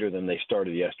 minutes later than they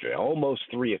started yesterday, almost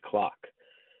 3 o'clock.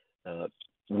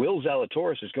 Will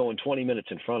Zalatoris is going 20 minutes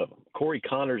in front of him. Corey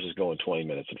Connors is going 20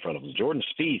 minutes in front of him. Jordan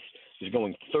Spieth is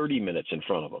going 30 minutes in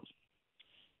front of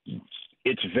him.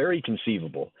 It's very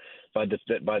conceivable by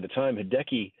the time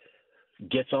Hideki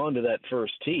gets onto that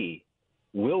first tee,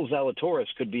 Will Zalatoris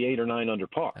could be 8 or 9 under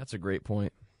par. That's a great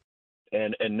point.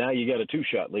 And now you got a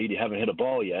 2-shot lead. You haven't hit a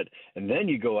ball yet. And then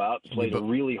you go out and play the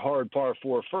really hard par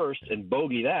 4 first and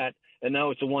bogey that, and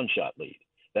now it's a 1-shot lead.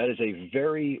 That is a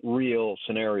very real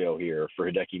scenario here for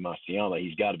Hideki Matsuyama.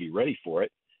 He's got to be ready for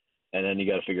it, and then you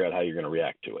got to figure out how you're going to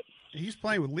react to it. He's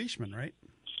playing with Leishman, right?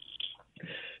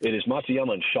 It is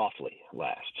Matsuyama and Schauffele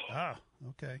last. Ah,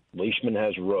 okay. Leishman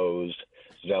has Rose,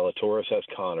 Zalatoris has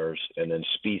Connors, and then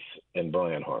Spieth and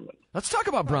Brian Harman. Let's talk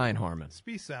about Brian Harman.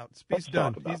 Spieth's out. Spieth's Let's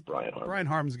done. talk about Brian Harman. Brian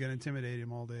Harman's going to intimidate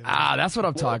him all day. That's what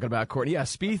I'm talking about, Courtney. Yeah,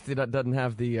 Spieth doesn't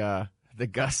have the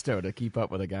gusto to keep up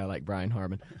with a guy like Brian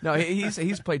Harman. No,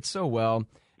 he's played so well.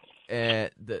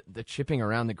 The chipping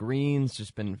around the greens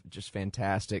just been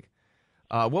fantastic.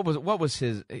 What was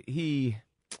his? He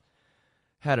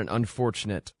had an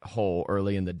unfortunate hole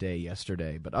early in the day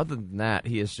yesterday, but other than that,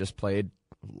 he has just played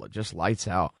just lights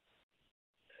out.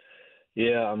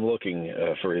 Yeah, I'm looking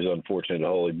for his unfortunate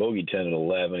hole. He bogeyed 10 and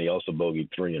 11. He also bogeyed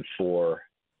 3 and 4.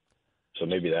 So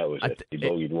maybe that was it. He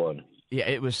bogeyed 1. Yeah,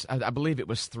 it was. I believe it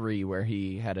was 3 where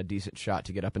he had a decent shot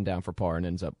to get up and down for par and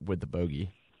ends up with the bogey.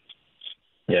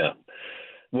 Yeah.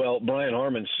 Well, Brian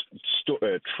Harman's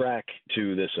track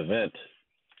to this event,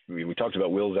 we talked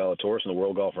about Will Zalatoris in the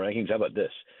World Golf Rankings. How about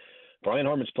this? Brian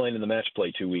Harman's playing in the match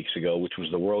play 2 weeks ago, which was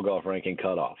the World Golf Ranking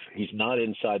cutoff. He's not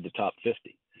inside the top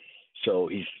 50. So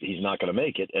he's not going to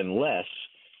make it unless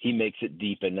he makes it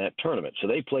deep in that tournament. So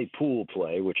they play pool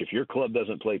play, which if your club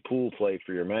doesn't play pool play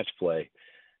for your match play,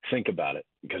 think about it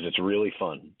because it's really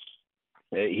fun.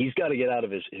 He's got to get out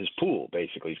of his pool,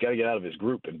 basically. He's got to get out of his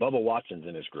group, and Bubba Watson's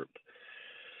in his group.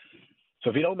 So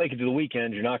if you don't make it to the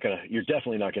weekend, you're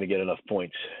definitely not going to get enough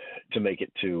points to make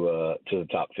it to the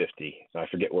top 50. I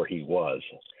forget where he was.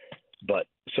 But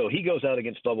so he goes out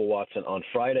against Bubba Watson on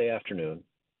Friday afternoon.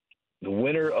 The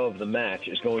winner of the match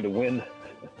is going to win.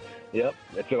 Yep,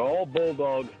 it's an all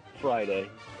Bulldog Friday.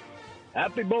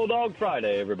 Happy Bulldog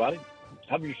Friday, everybody.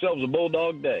 Have yourselves a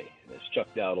Bulldog Day, as Chuck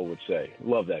Dowdle would say.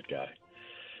 Love that guy.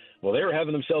 Well, they were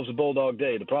having themselves a Bulldog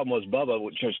Day. The problem was Bubba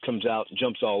just comes out and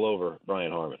jumps all over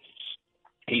Brian Harman.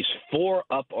 He's 4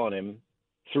 up on him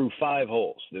through 5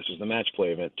 holes. This was the match play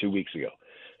event 2 weeks ago.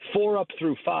 4 up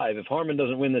through 5. If Harman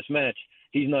doesn't win this match,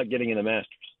 he's not getting in the Masters.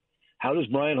 How does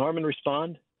Brian Harman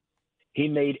respond? He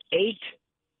made 8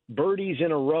 birdies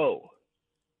in a row,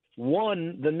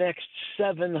 won the next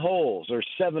 7 holes, or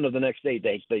 7 of the next 8.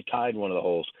 They tied one of the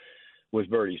holes with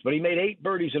birdies. But he made 8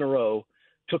 birdies in a row,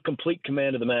 took complete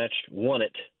command of the match, won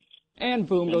it. And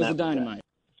boom goes the dynamite.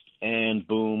 And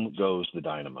boom goes the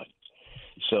dynamite.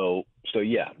 So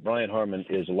yeah, Brian Harman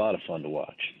is a lot of fun to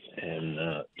watch,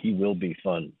 and he will be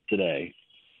fun today.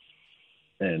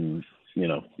 And,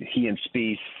 he and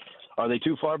Spieth, are they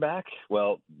too far back?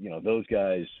 Well, those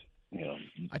guys,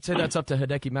 I'd say that's up to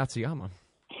Hideki Matsuyama.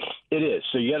 It is.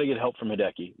 So you got to get help from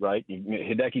Hideki, right?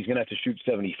 Hideki's going to have to shoot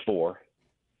 74,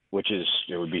 which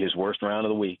would be his worst round of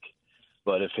the week.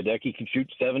 But if Hideki can shoot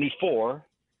 74,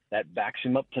 that backs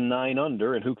him up to 9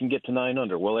 under. And who can get to 9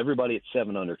 under? Well, everybody at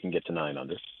 7 under can get to 9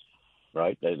 under,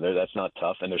 right? That's not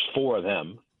tough. And there's 4 of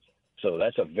them. So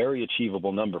that's a very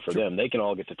achievable number for them. They can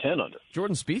all get to 10 under.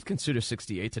 Jordan Spieth can shoot a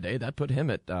 68 today. That put him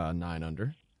at 9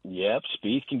 under. Yep,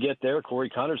 Spieth can get there. Corey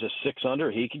Connors is 6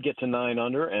 under. He could get to 9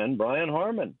 under. And Brian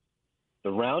Harman.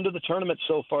 The round of the tournament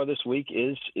so far this week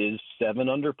is 7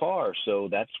 under par. So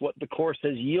that's what the course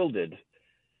has yielded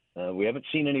We haven't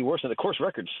seen any worse. And the course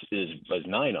record is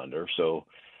 9 under, so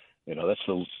that's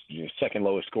the second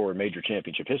lowest score in major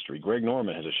championship history. Greg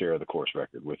Norman has a share of the course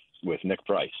record with Nick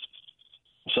Price.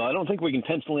 So I don't think we can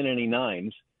pencil in any 9s.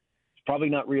 It's probably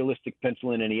not realistic to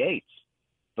pencil in any 8s.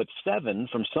 But 7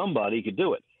 from somebody could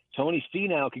do it. Tony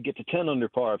Finau could get to 10 under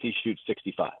par if he shoots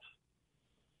 65.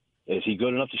 Is he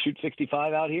good enough to shoot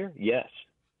 65 out here? Yes.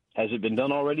 Has it been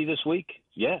done already this week?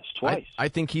 Yes, twice. I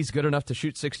think he's good enough to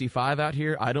shoot 65 out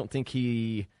here. I don't think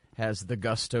he has the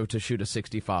gusto to shoot a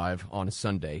 65 on a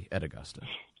Sunday at Augusta.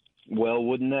 Well,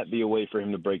 wouldn't that be a way for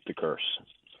him to break the curse?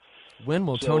 When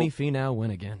will Tony Finau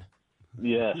win again?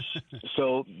 Yes.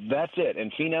 So that's it.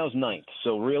 And Finau's 9th.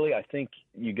 So really, I think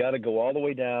you got to go all the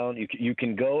way down. You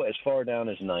can go as far down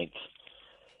as 9th,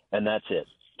 and that's it.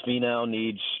 Finau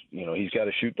needs, he's got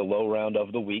to shoot the low round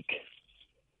of the week,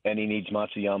 and he needs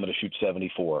Matsuyama to shoot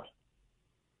 74.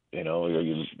 10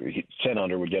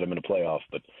 under would get him in a playoff,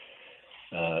 but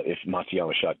if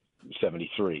Matsuyama shot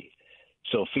 73.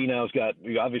 So Finau's got,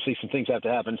 obviously some things have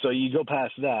to happen. So you go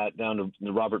past that down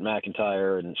to Robert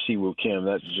McIntyre and Siwoo Kim.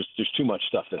 That's just, there's too much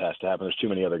stuff that has to happen. There's too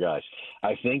many other guys.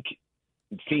 I think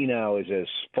Finau is as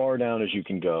far down as you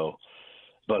can go.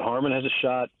 But Harman has a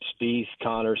shot, Spieth,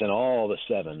 Connors, and all the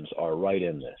 7s are right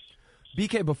in this.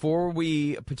 BK, before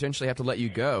we potentially have to let you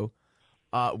go,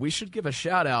 we should give a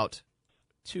shout-out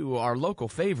to our local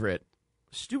favorite,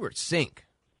 Stewart Cink.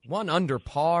 1 under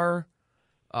par.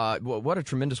 What a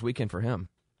tremendous weekend for him.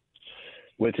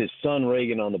 With his son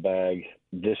Reagan on the bag,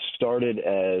 this started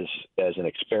as an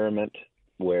experiment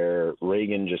where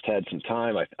Reagan just had some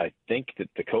time. I think that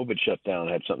the COVID shutdown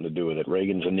had something to do with it.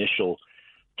 Reagan's initial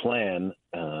plan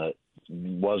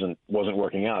wasn't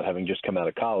working out, having just come out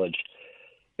of college,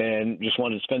 and just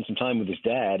wanted to spend some time with his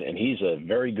dad. And he's a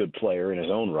very good player in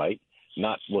his own right,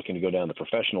 not looking to go down the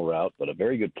professional route, but a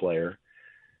very good player.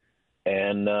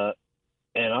 And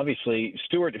obviously,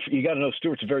 Stewart, you got to know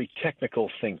Stewart's a very technical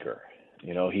thinker.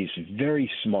 He's very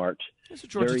smart. He's a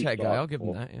Georgia Tech guy. I'll give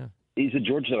him that, yeah. He's a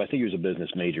Georgia Tech. I think he was a business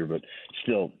major, but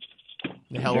still.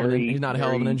 He's not a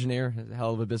hell of an engineer, a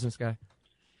hell of a business guy.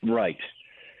 Right.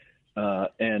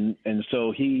 And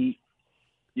so he,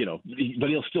 but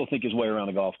he'll still think his way around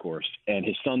a golf course, and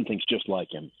his son thinks just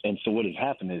like him. And so what has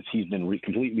happened is he's been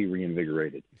completely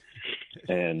reinvigorated,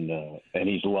 and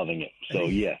he's loving it. So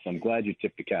yes, I'm glad you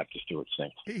tipped the cap to Stewart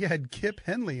Cink. He had Kip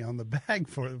Henley on the bag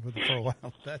for a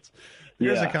while.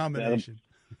 There's a combination.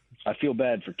 I feel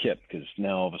bad for Kip because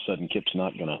now all of a sudden Kip's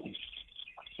not gonna,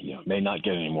 may not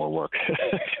get any more work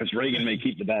because Reagan may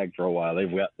keep the bag for a while.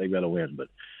 They've got to win, but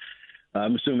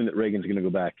I'm assuming that Reagan's going to go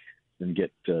back and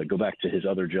go back to his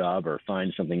other job or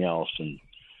find something else, and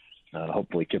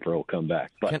hopefully Kipper will come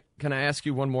back. But can I ask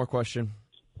you one more question?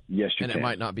 Yes, you can. And it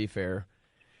might not be fair.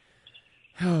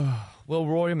 Will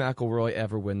Rory McIlroy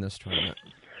ever win this tournament?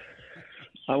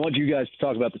 I want you guys to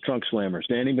talk about the Trunk Slammers.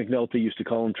 Danny McNulty used to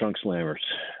call them Trunk Slammers.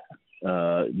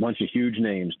 A bunch of huge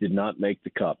names did not make the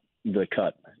cut.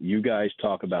 You guys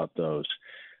talk about those.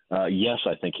 Yes,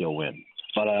 I think he'll win,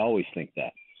 but I always think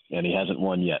that, and he hasn't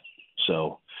won yet.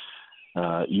 So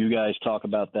you guys talk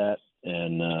about that,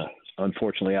 and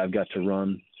unfortunately I've got to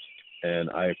run,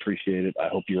 and I appreciate it. I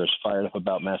hope you're as fired up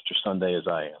about Masters Sunday as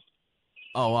I am.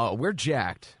 Oh, we're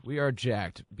jacked. We are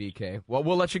jacked, BK. Well,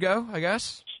 we'll let you go, I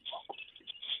guess.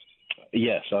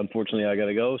 Yes, unfortunately I got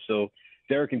to go. So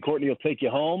Derek and Courtney will take you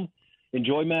home.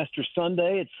 Enjoy Masters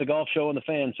Sunday. It's the Golf Show on the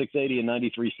Fan, 680 and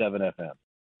 93.7 FM.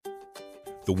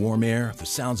 The warm air, the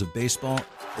sounds of baseball,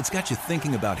 it's got you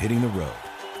thinking about hitting the road.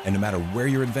 And no matter where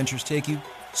your adventures take you,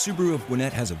 Subaru of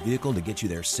Gwinnett has a vehicle to get you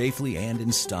there safely and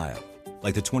in style.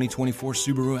 Like the 2024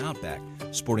 Subaru Outback,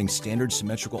 sporting standard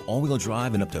symmetrical all-wheel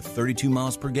drive and up to 32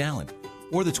 miles per gallon.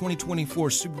 Or the 2024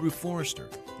 Subaru Forester,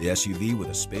 the SUV with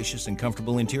a spacious and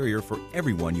comfortable interior for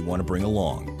everyone you want to bring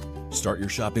along. Start your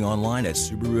shopping online at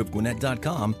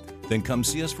SubaruofGwinnett.com, then come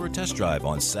see us for a test drive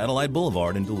on Satellite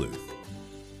Boulevard in Duluth.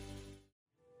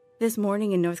 This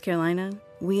morning in North Carolina,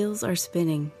 wheels are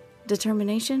spinning.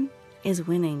 Determination is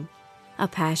winning. A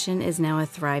passion is now a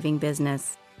thriving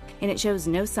business, and it shows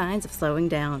no signs of slowing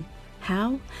down.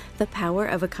 How? The power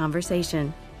of a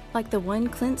conversation, like the one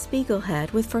Clint Spiegel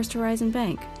had with First Horizon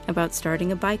Bank about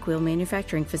starting a bike wheel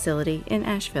manufacturing facility in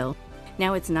Asheville.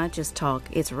 Now it's not just talk,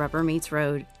 it's rubber meets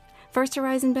road. First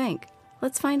Horizon Bank.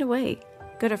 Let's find a way.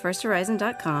 Go to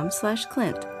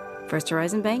firsthorizon.com/Clint. First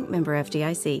Horizon Bank, member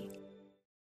FDIC.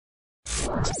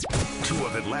 Tune Two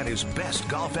of Atlanta's best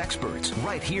golf experts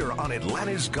right here on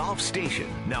Atlanta's Golf Station.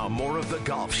 Now more of The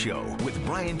Golf Show with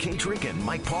Brian Katrick and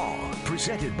Mike Paul.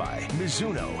 Presented by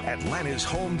Mizuno, Atlanta's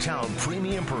hometown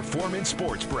premium performance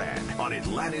sports brand on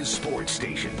Atlanta's sports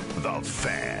station. The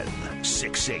Fan,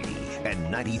 680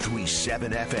 and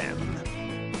 93.7 FM.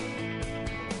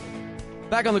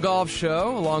 Back on The Golf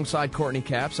Show alongside Courtney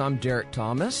Capps, I'm Derek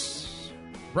Thomas.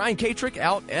 Brian Katrick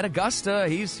out at Augusta.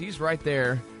 He's right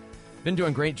there. Been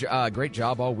doing great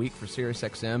job all week for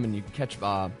SiriusXM, and you can catch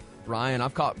Brian.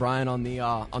 I've caught Brian on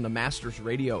the Masters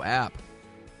Radio app.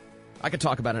 I could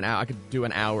talk about an hour. I could do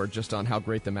an hour just on how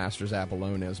great the Masters app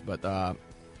alone is. But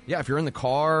yeah, if you're in the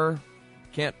car,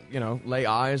 can't lay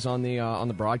eyes on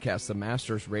the broadcast, the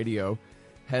Masters Radio,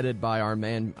 headed by our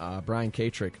man Brian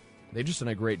Katrick. They just done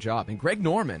a great job. And Greg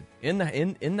Norman in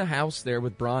the house there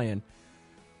with Brian.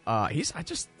 I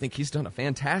just think he's done a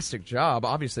fantastic job.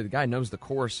 Obviously, the guy knows the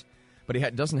course, but he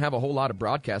doesn't have a whole lot of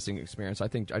broadcasting experience. I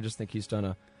just think he's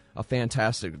done a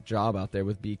fantastic job out there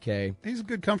with BK. He's a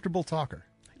good, comfortable talker.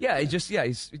 Yeah, he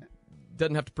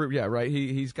doesn't have to prove. Yeah, right.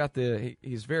 He's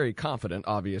very confident.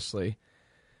 Obviously.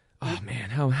 Oh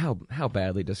man, how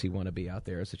badly does he want to be out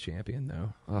there as a champion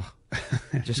though? Oh,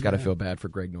 just got to feel bad for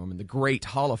Greg Norman, the great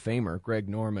Hall of Famer Greg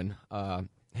Norman,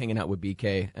 hanging out with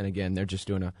BK. And again, they're just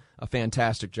doing a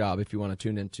fantastic job. If you want to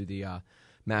tune into the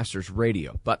Masters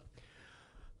Radio, but.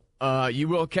 You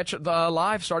will catch it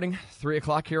live starting 3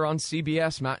 o'clock here on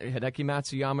CBS. Hideki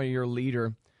Matsuyama, your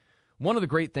leader. One of the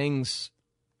great things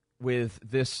with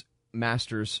this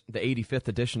Masters, the 85th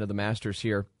edition of the Masters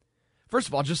here, first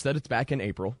of all, just that it's back in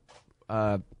April.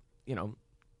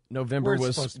 November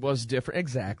was different.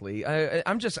 Exactly.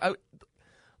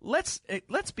 Let's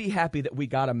be happy that we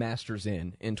got a Masters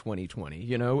in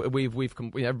 2020.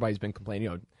 Everybody's been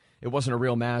complaining. It wasn't a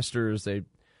real Masters.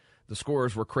 The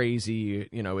scores were crazy.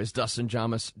 Is Dustin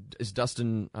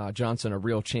Johnson a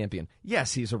real champion?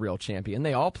 Yes, he's a real champion.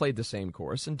 They all played the same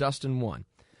course, and Dustin won.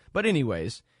 But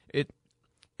anyways,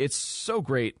 it's so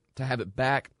great to have it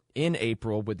back in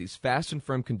April with these fast and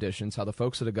firm conditions, how the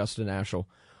folks at Augusta National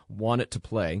want it to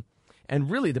play.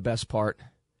 And really the best part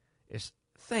is,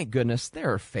 thank goodness,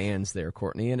 there are fans there,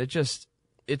 Courtney, and that's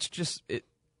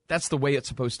the way it's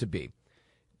supposed to be.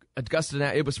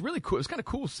 Augusta, it was really cool. It was kind of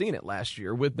cool seeing it last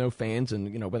year with no fans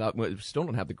and, we still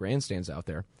don't have the grandstands out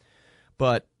there.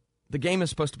 But the game is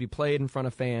supposed to be played in front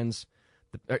of fans.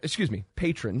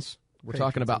 Patrons. We're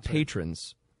talking about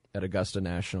patrons at Augusta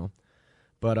National.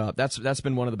 But that's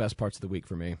been one of the best parts of the week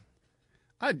for me.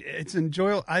 It's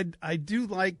enjoyable. I do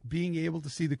like being able to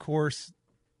see the course,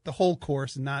 the whole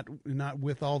course, not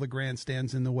with all the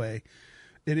grandstands in the way.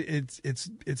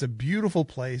 It's a beautiful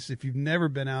place. If you've never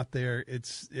been out there,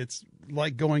 it's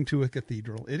like going to a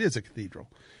cathedral. It is a cathedral,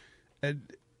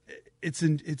 and it's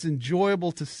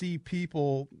enjoyable to see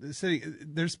people sitting.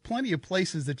 There's plenty of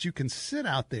places that you can sit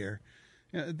out there.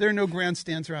 There are no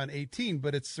grandstands around 18,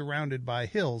 but it's surrounded by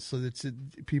hills, so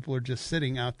that people are just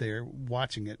sitting out there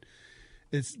watching it.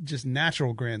 It's just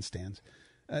natural grandstands.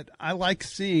 I like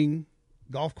seeing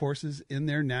golf courses in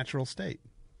their natural state.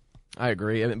 I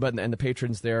agree, and the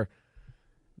patrons there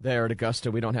at Augusta,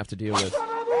 we don't have to deal with.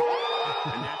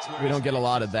 We don't get a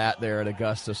lot of that there at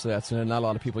Augusta, so that's not a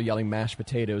lot of people yelling mashed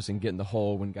potatoes and getting the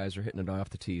hole when guys are hitting it off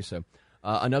the tee. So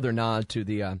another nod to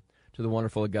the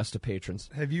wonderful Augusta patrons.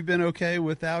 Have you been okay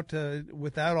without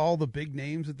all the big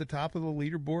names at the top of the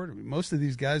leaderboard? I mean, most of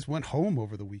these guys went home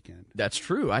over the weekend. That's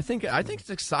true. I think it's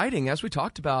exciting, as we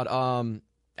talked about.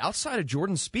 Outside of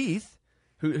Jordan Spieth,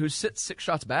 who sits 6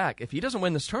 shots back, if he doesn't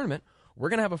win this tournament, we're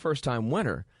going to have a first-time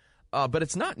winner. But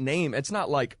it's not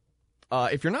like,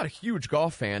 if you're not a huge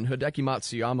golf fan, Hideki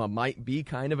Matsuyama might be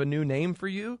kind of a new name for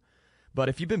you. But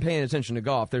if you've been paying attention to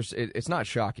golf, it's not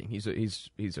shocking. He's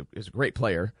a great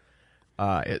player.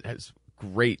 It has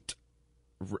great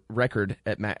record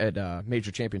at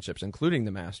major championships, including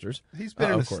the Masters. He's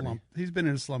been in a slump. He's been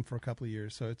in a slump for a couple of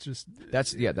years, so it's just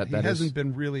he hasn't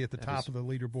been really at the top of the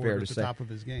leaderboard, at the top of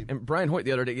his game. And Brian Hoyt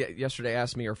yesterday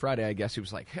asked me, or Friday, I guess, he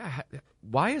was like,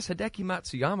 "Why is Hideki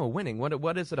Matsuyama winning?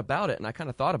 What is it about it?" And I kind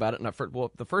of thought about it, and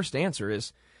the first answer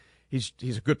is he's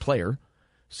a good player.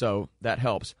 So that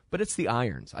helps. But it's the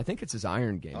irons. I think it's his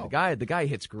iron game. Oh. The guy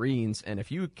hits greens, and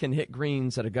if you can hit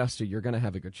greens at Augusta, you're going to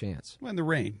have a good chance. Well, in the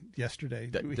rain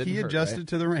yesterday, he adjusted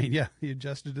to the rain. Yeah, he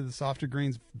adjusted to the softer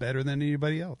greens better than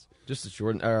anybody else. Just as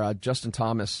Justin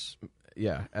Thomas,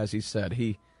 as he said,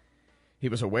 he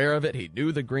was aware of it. He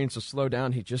knew the greens would slow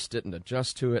down. He just didn't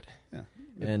adjust to it,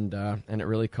 and it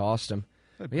really cost him.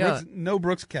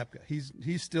 Brooks Koepka.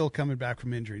 He's still coming back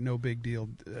from injury. No big deal.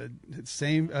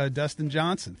 Same Dustin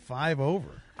Johnson, 5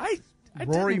 over.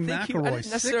 Rory I McIlroy,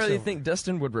 didn't necessarily think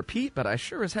Dustin would repeat, but I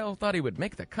sure as hell thought he would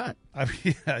make the cut. I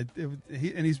mean,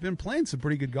 and he's been playing some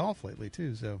pretty good golf lately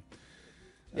too. So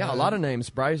yeah, a lot of names.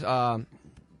 Bryson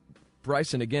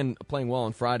again playing well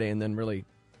on Friday, and then really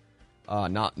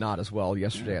not as well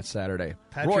yesterday at Saturday.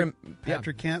 Patrick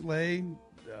Cantlay,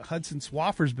 Hudson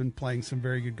Swaffer's been playing some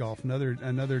very good golf.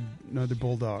 Another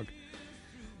Bulldog.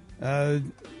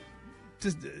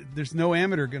 There's no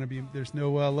amateur going to be. There's no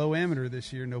low amateur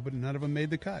this year. None of them made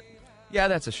the cut. Yeah,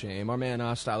 that's a shame. Our man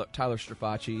Tyler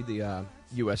Strafacci, the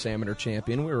U.S. amateur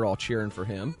champion, we were all cheering for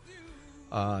him.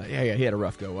 Yeah, he had a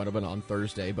rough go of it on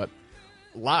Thursday, but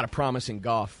a lot of promising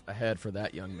golf ahead for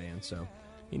that young man. So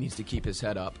he needs to keep his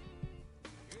head up.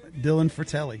 Dylan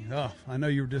Fratelli. Oh, I know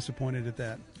you were disappointed at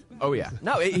that. Oh yeah,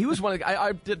 no, he was one of the.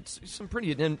 I did some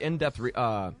pretty in-depth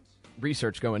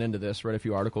research going into this. Read a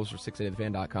few articles for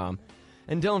 680thefan.com.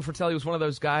 And Dylan Fratelli was one of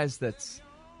those guys that's,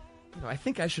 I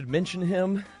think I should mention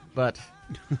him, but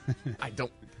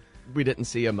we didn't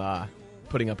see him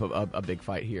putting up a big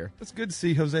fight here. It's good to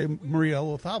see Jose Maria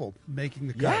Olazabal making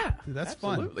the cut. Yeah, that's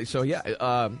absolutely. fun. So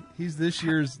yeah, he's this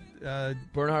year's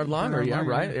Bernhard Langer. Yeah,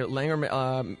 right.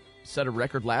 Langer set a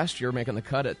record last year, making the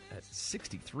cut at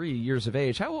 63 years of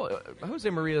age. How old Jose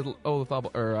Maria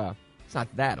Olazabal? Or it's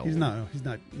not that old. He's not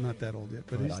that old yet,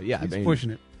 but he's pushing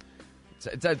it.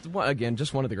 It's again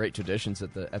just one of the great traditions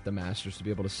at the Masters to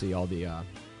be able to see all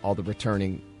the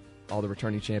returning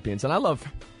champions, and I love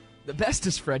the best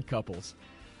is Fred Couples.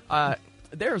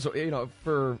 There's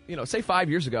say 5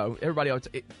 years ago,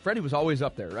 Freddie was always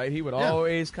up there, right? He would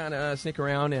always kind of sneak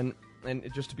around, and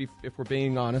just to be, if we're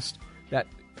being honest, that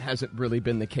hasn't really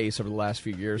been the case over the last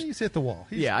few years. He's hit the wall.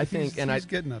 He's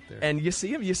getting up there. And you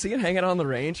see him hanging on the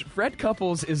range. Fred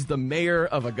Couples is the mayor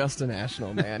of Augusta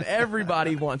National, man.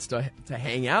 Everybody wants to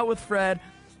hang out with Fred.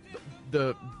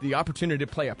 The opportunity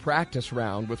to play a practice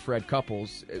round with Fred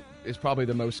Couples is probably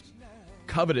the most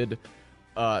coveted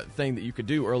thing that you could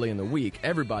do early in the week.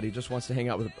 Everybody just wants to hang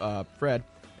out with Fred.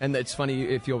 And it's funny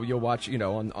if you'll watch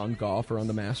on golf or on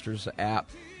the Masters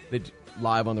app,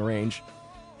 live on the range.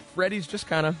 Freddie's just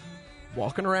kind of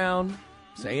walking around,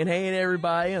 saying hey to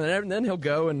everybody, and then he'll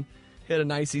go and hit a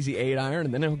nice, easy 8-iron,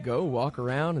 and then he'll go walk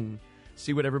around and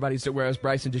see what everybody's doing, whereas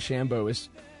Bryson DeChambeau is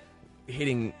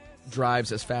hitting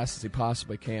drives as fast as he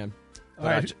possibly can.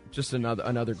 Right. Just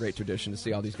another great tradition to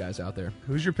see all these guys out there.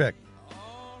 Who's your pick?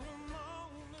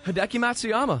 Hideki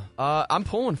Matsuyama. I'm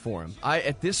pulling for him.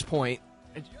 At this point,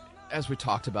 as we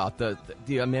talked about, the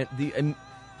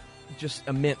just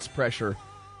immense pressure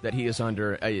that he is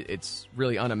under, it's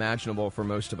really unimaginable for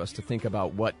most of us to think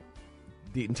about what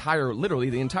the entire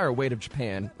weight of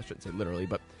Japan, I shouldn't say literally,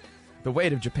 but the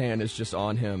weight of Japan is just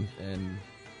on him, and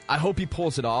I hope he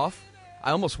pulls it off.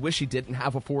 I almost wish he didn't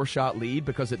have a 4-shot lead,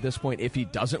 because at this point, if he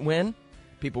doesn't win,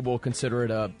 people will consider it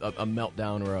a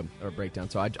meltdown or a breakdown,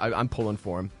 so I'm pulling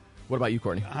for him. What about you,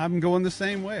 Courtney? I'm going the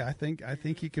same way. I think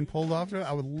he can pull it off.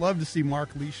 I would love to see Mark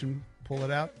Leishman pull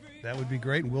it out. That would be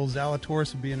great. And Will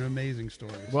Zalatoris would be an amazing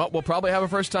story. Well, we'll probably have a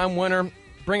first-time winner.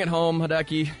 Bring it home,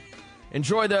 Hideki.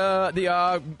 Enjoy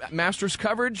the Masters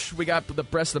coverage. We got the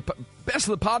best of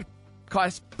the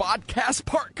podcast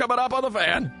part coming up on the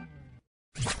Fan.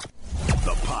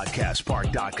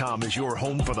 ThePodcastPark.com is your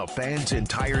home for the Fan's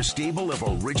entire stable of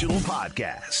original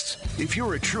podcasts. If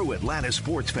you're a true Atlanta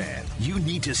sports fan, you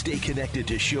need to stay connected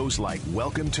to shows like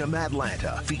Welcome to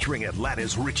Matlanta, featuring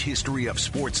Atlanta's rich history of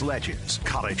sports legends.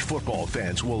 College football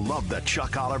fans will love the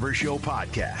Chuck Oliver Show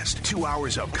podcast. 2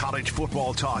 hours of college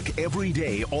football talk every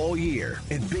day, all year.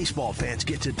 And baseball fans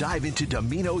get to dive into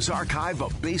Domino's archive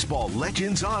of baseball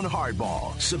legends on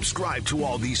Hardball. Subscribe to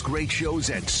all these great shows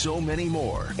and so many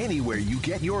more, anywhere you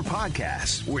get your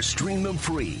podcasts, or stream them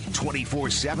free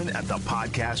 24/7 at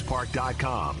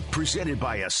thepodcastpark.com. Presented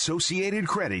by Associated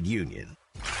Credit Union.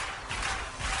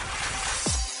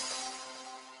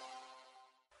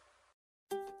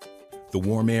 The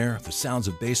warm air, the sounds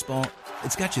of baseball,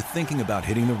 it's got you thinking about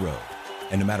hitting the road.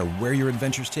 And no matter where your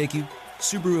adventures take you,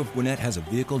 Subaru of Gwinnett has a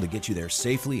vehicle to get you there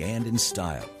safely and in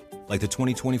style. Like the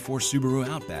 2024 Subaru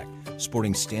Outback,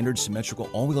 sporting standard symmetrical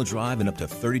all-wheel drive and up to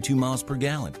 32 miles per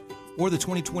gallon. Or the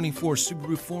 2024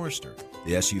 Subaru Forester,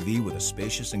 the SUV with a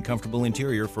spacious and comfortable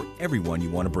interior for everyone you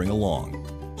want to bring along.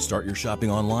 Start your shopping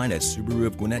online at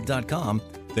SubaruofGwinnett.com,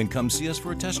 then come see us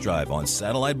for a test drive on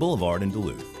Satellite Boulevard in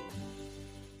Duluth.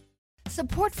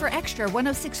 Support for Extra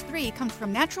 106.3 comes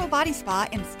from Natural Body Spa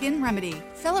and Skin Remedy,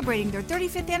 celebrating their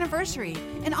 35th anniversary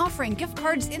and offering gift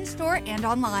cards in-store and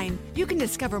online. You can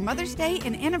discover Mother's Day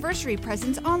and anniversary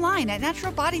presents online at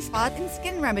Natural Body Spa and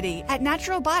Skin Remedy at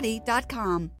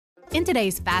naturalbody.com. In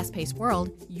today's fast-paced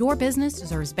world, your business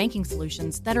deserves banking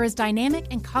solutions that are as dynamic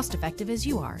and cost-effective as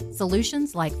you are.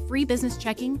 Solutions like free business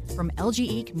checking from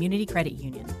LGE Community Credit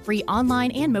Union, free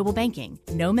online and mobile banking,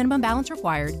 no minimum balance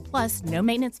required, plus no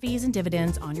maintenance fees and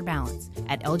dividends on your balance.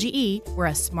 At LGE, we're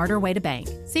a smarter way to bank.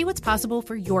 See what's possible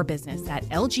for your business at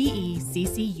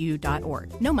lgeccu.org.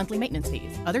 No monthly maintenance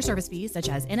fees. Other service fees such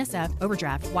as NSF,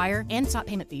 overdraft, wire, and stop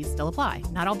payment fees still apply.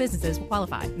 Not all businesses will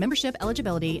qualify. Membership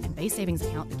eligibility and base savings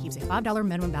account that keeps a $5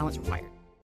 minimum balance required.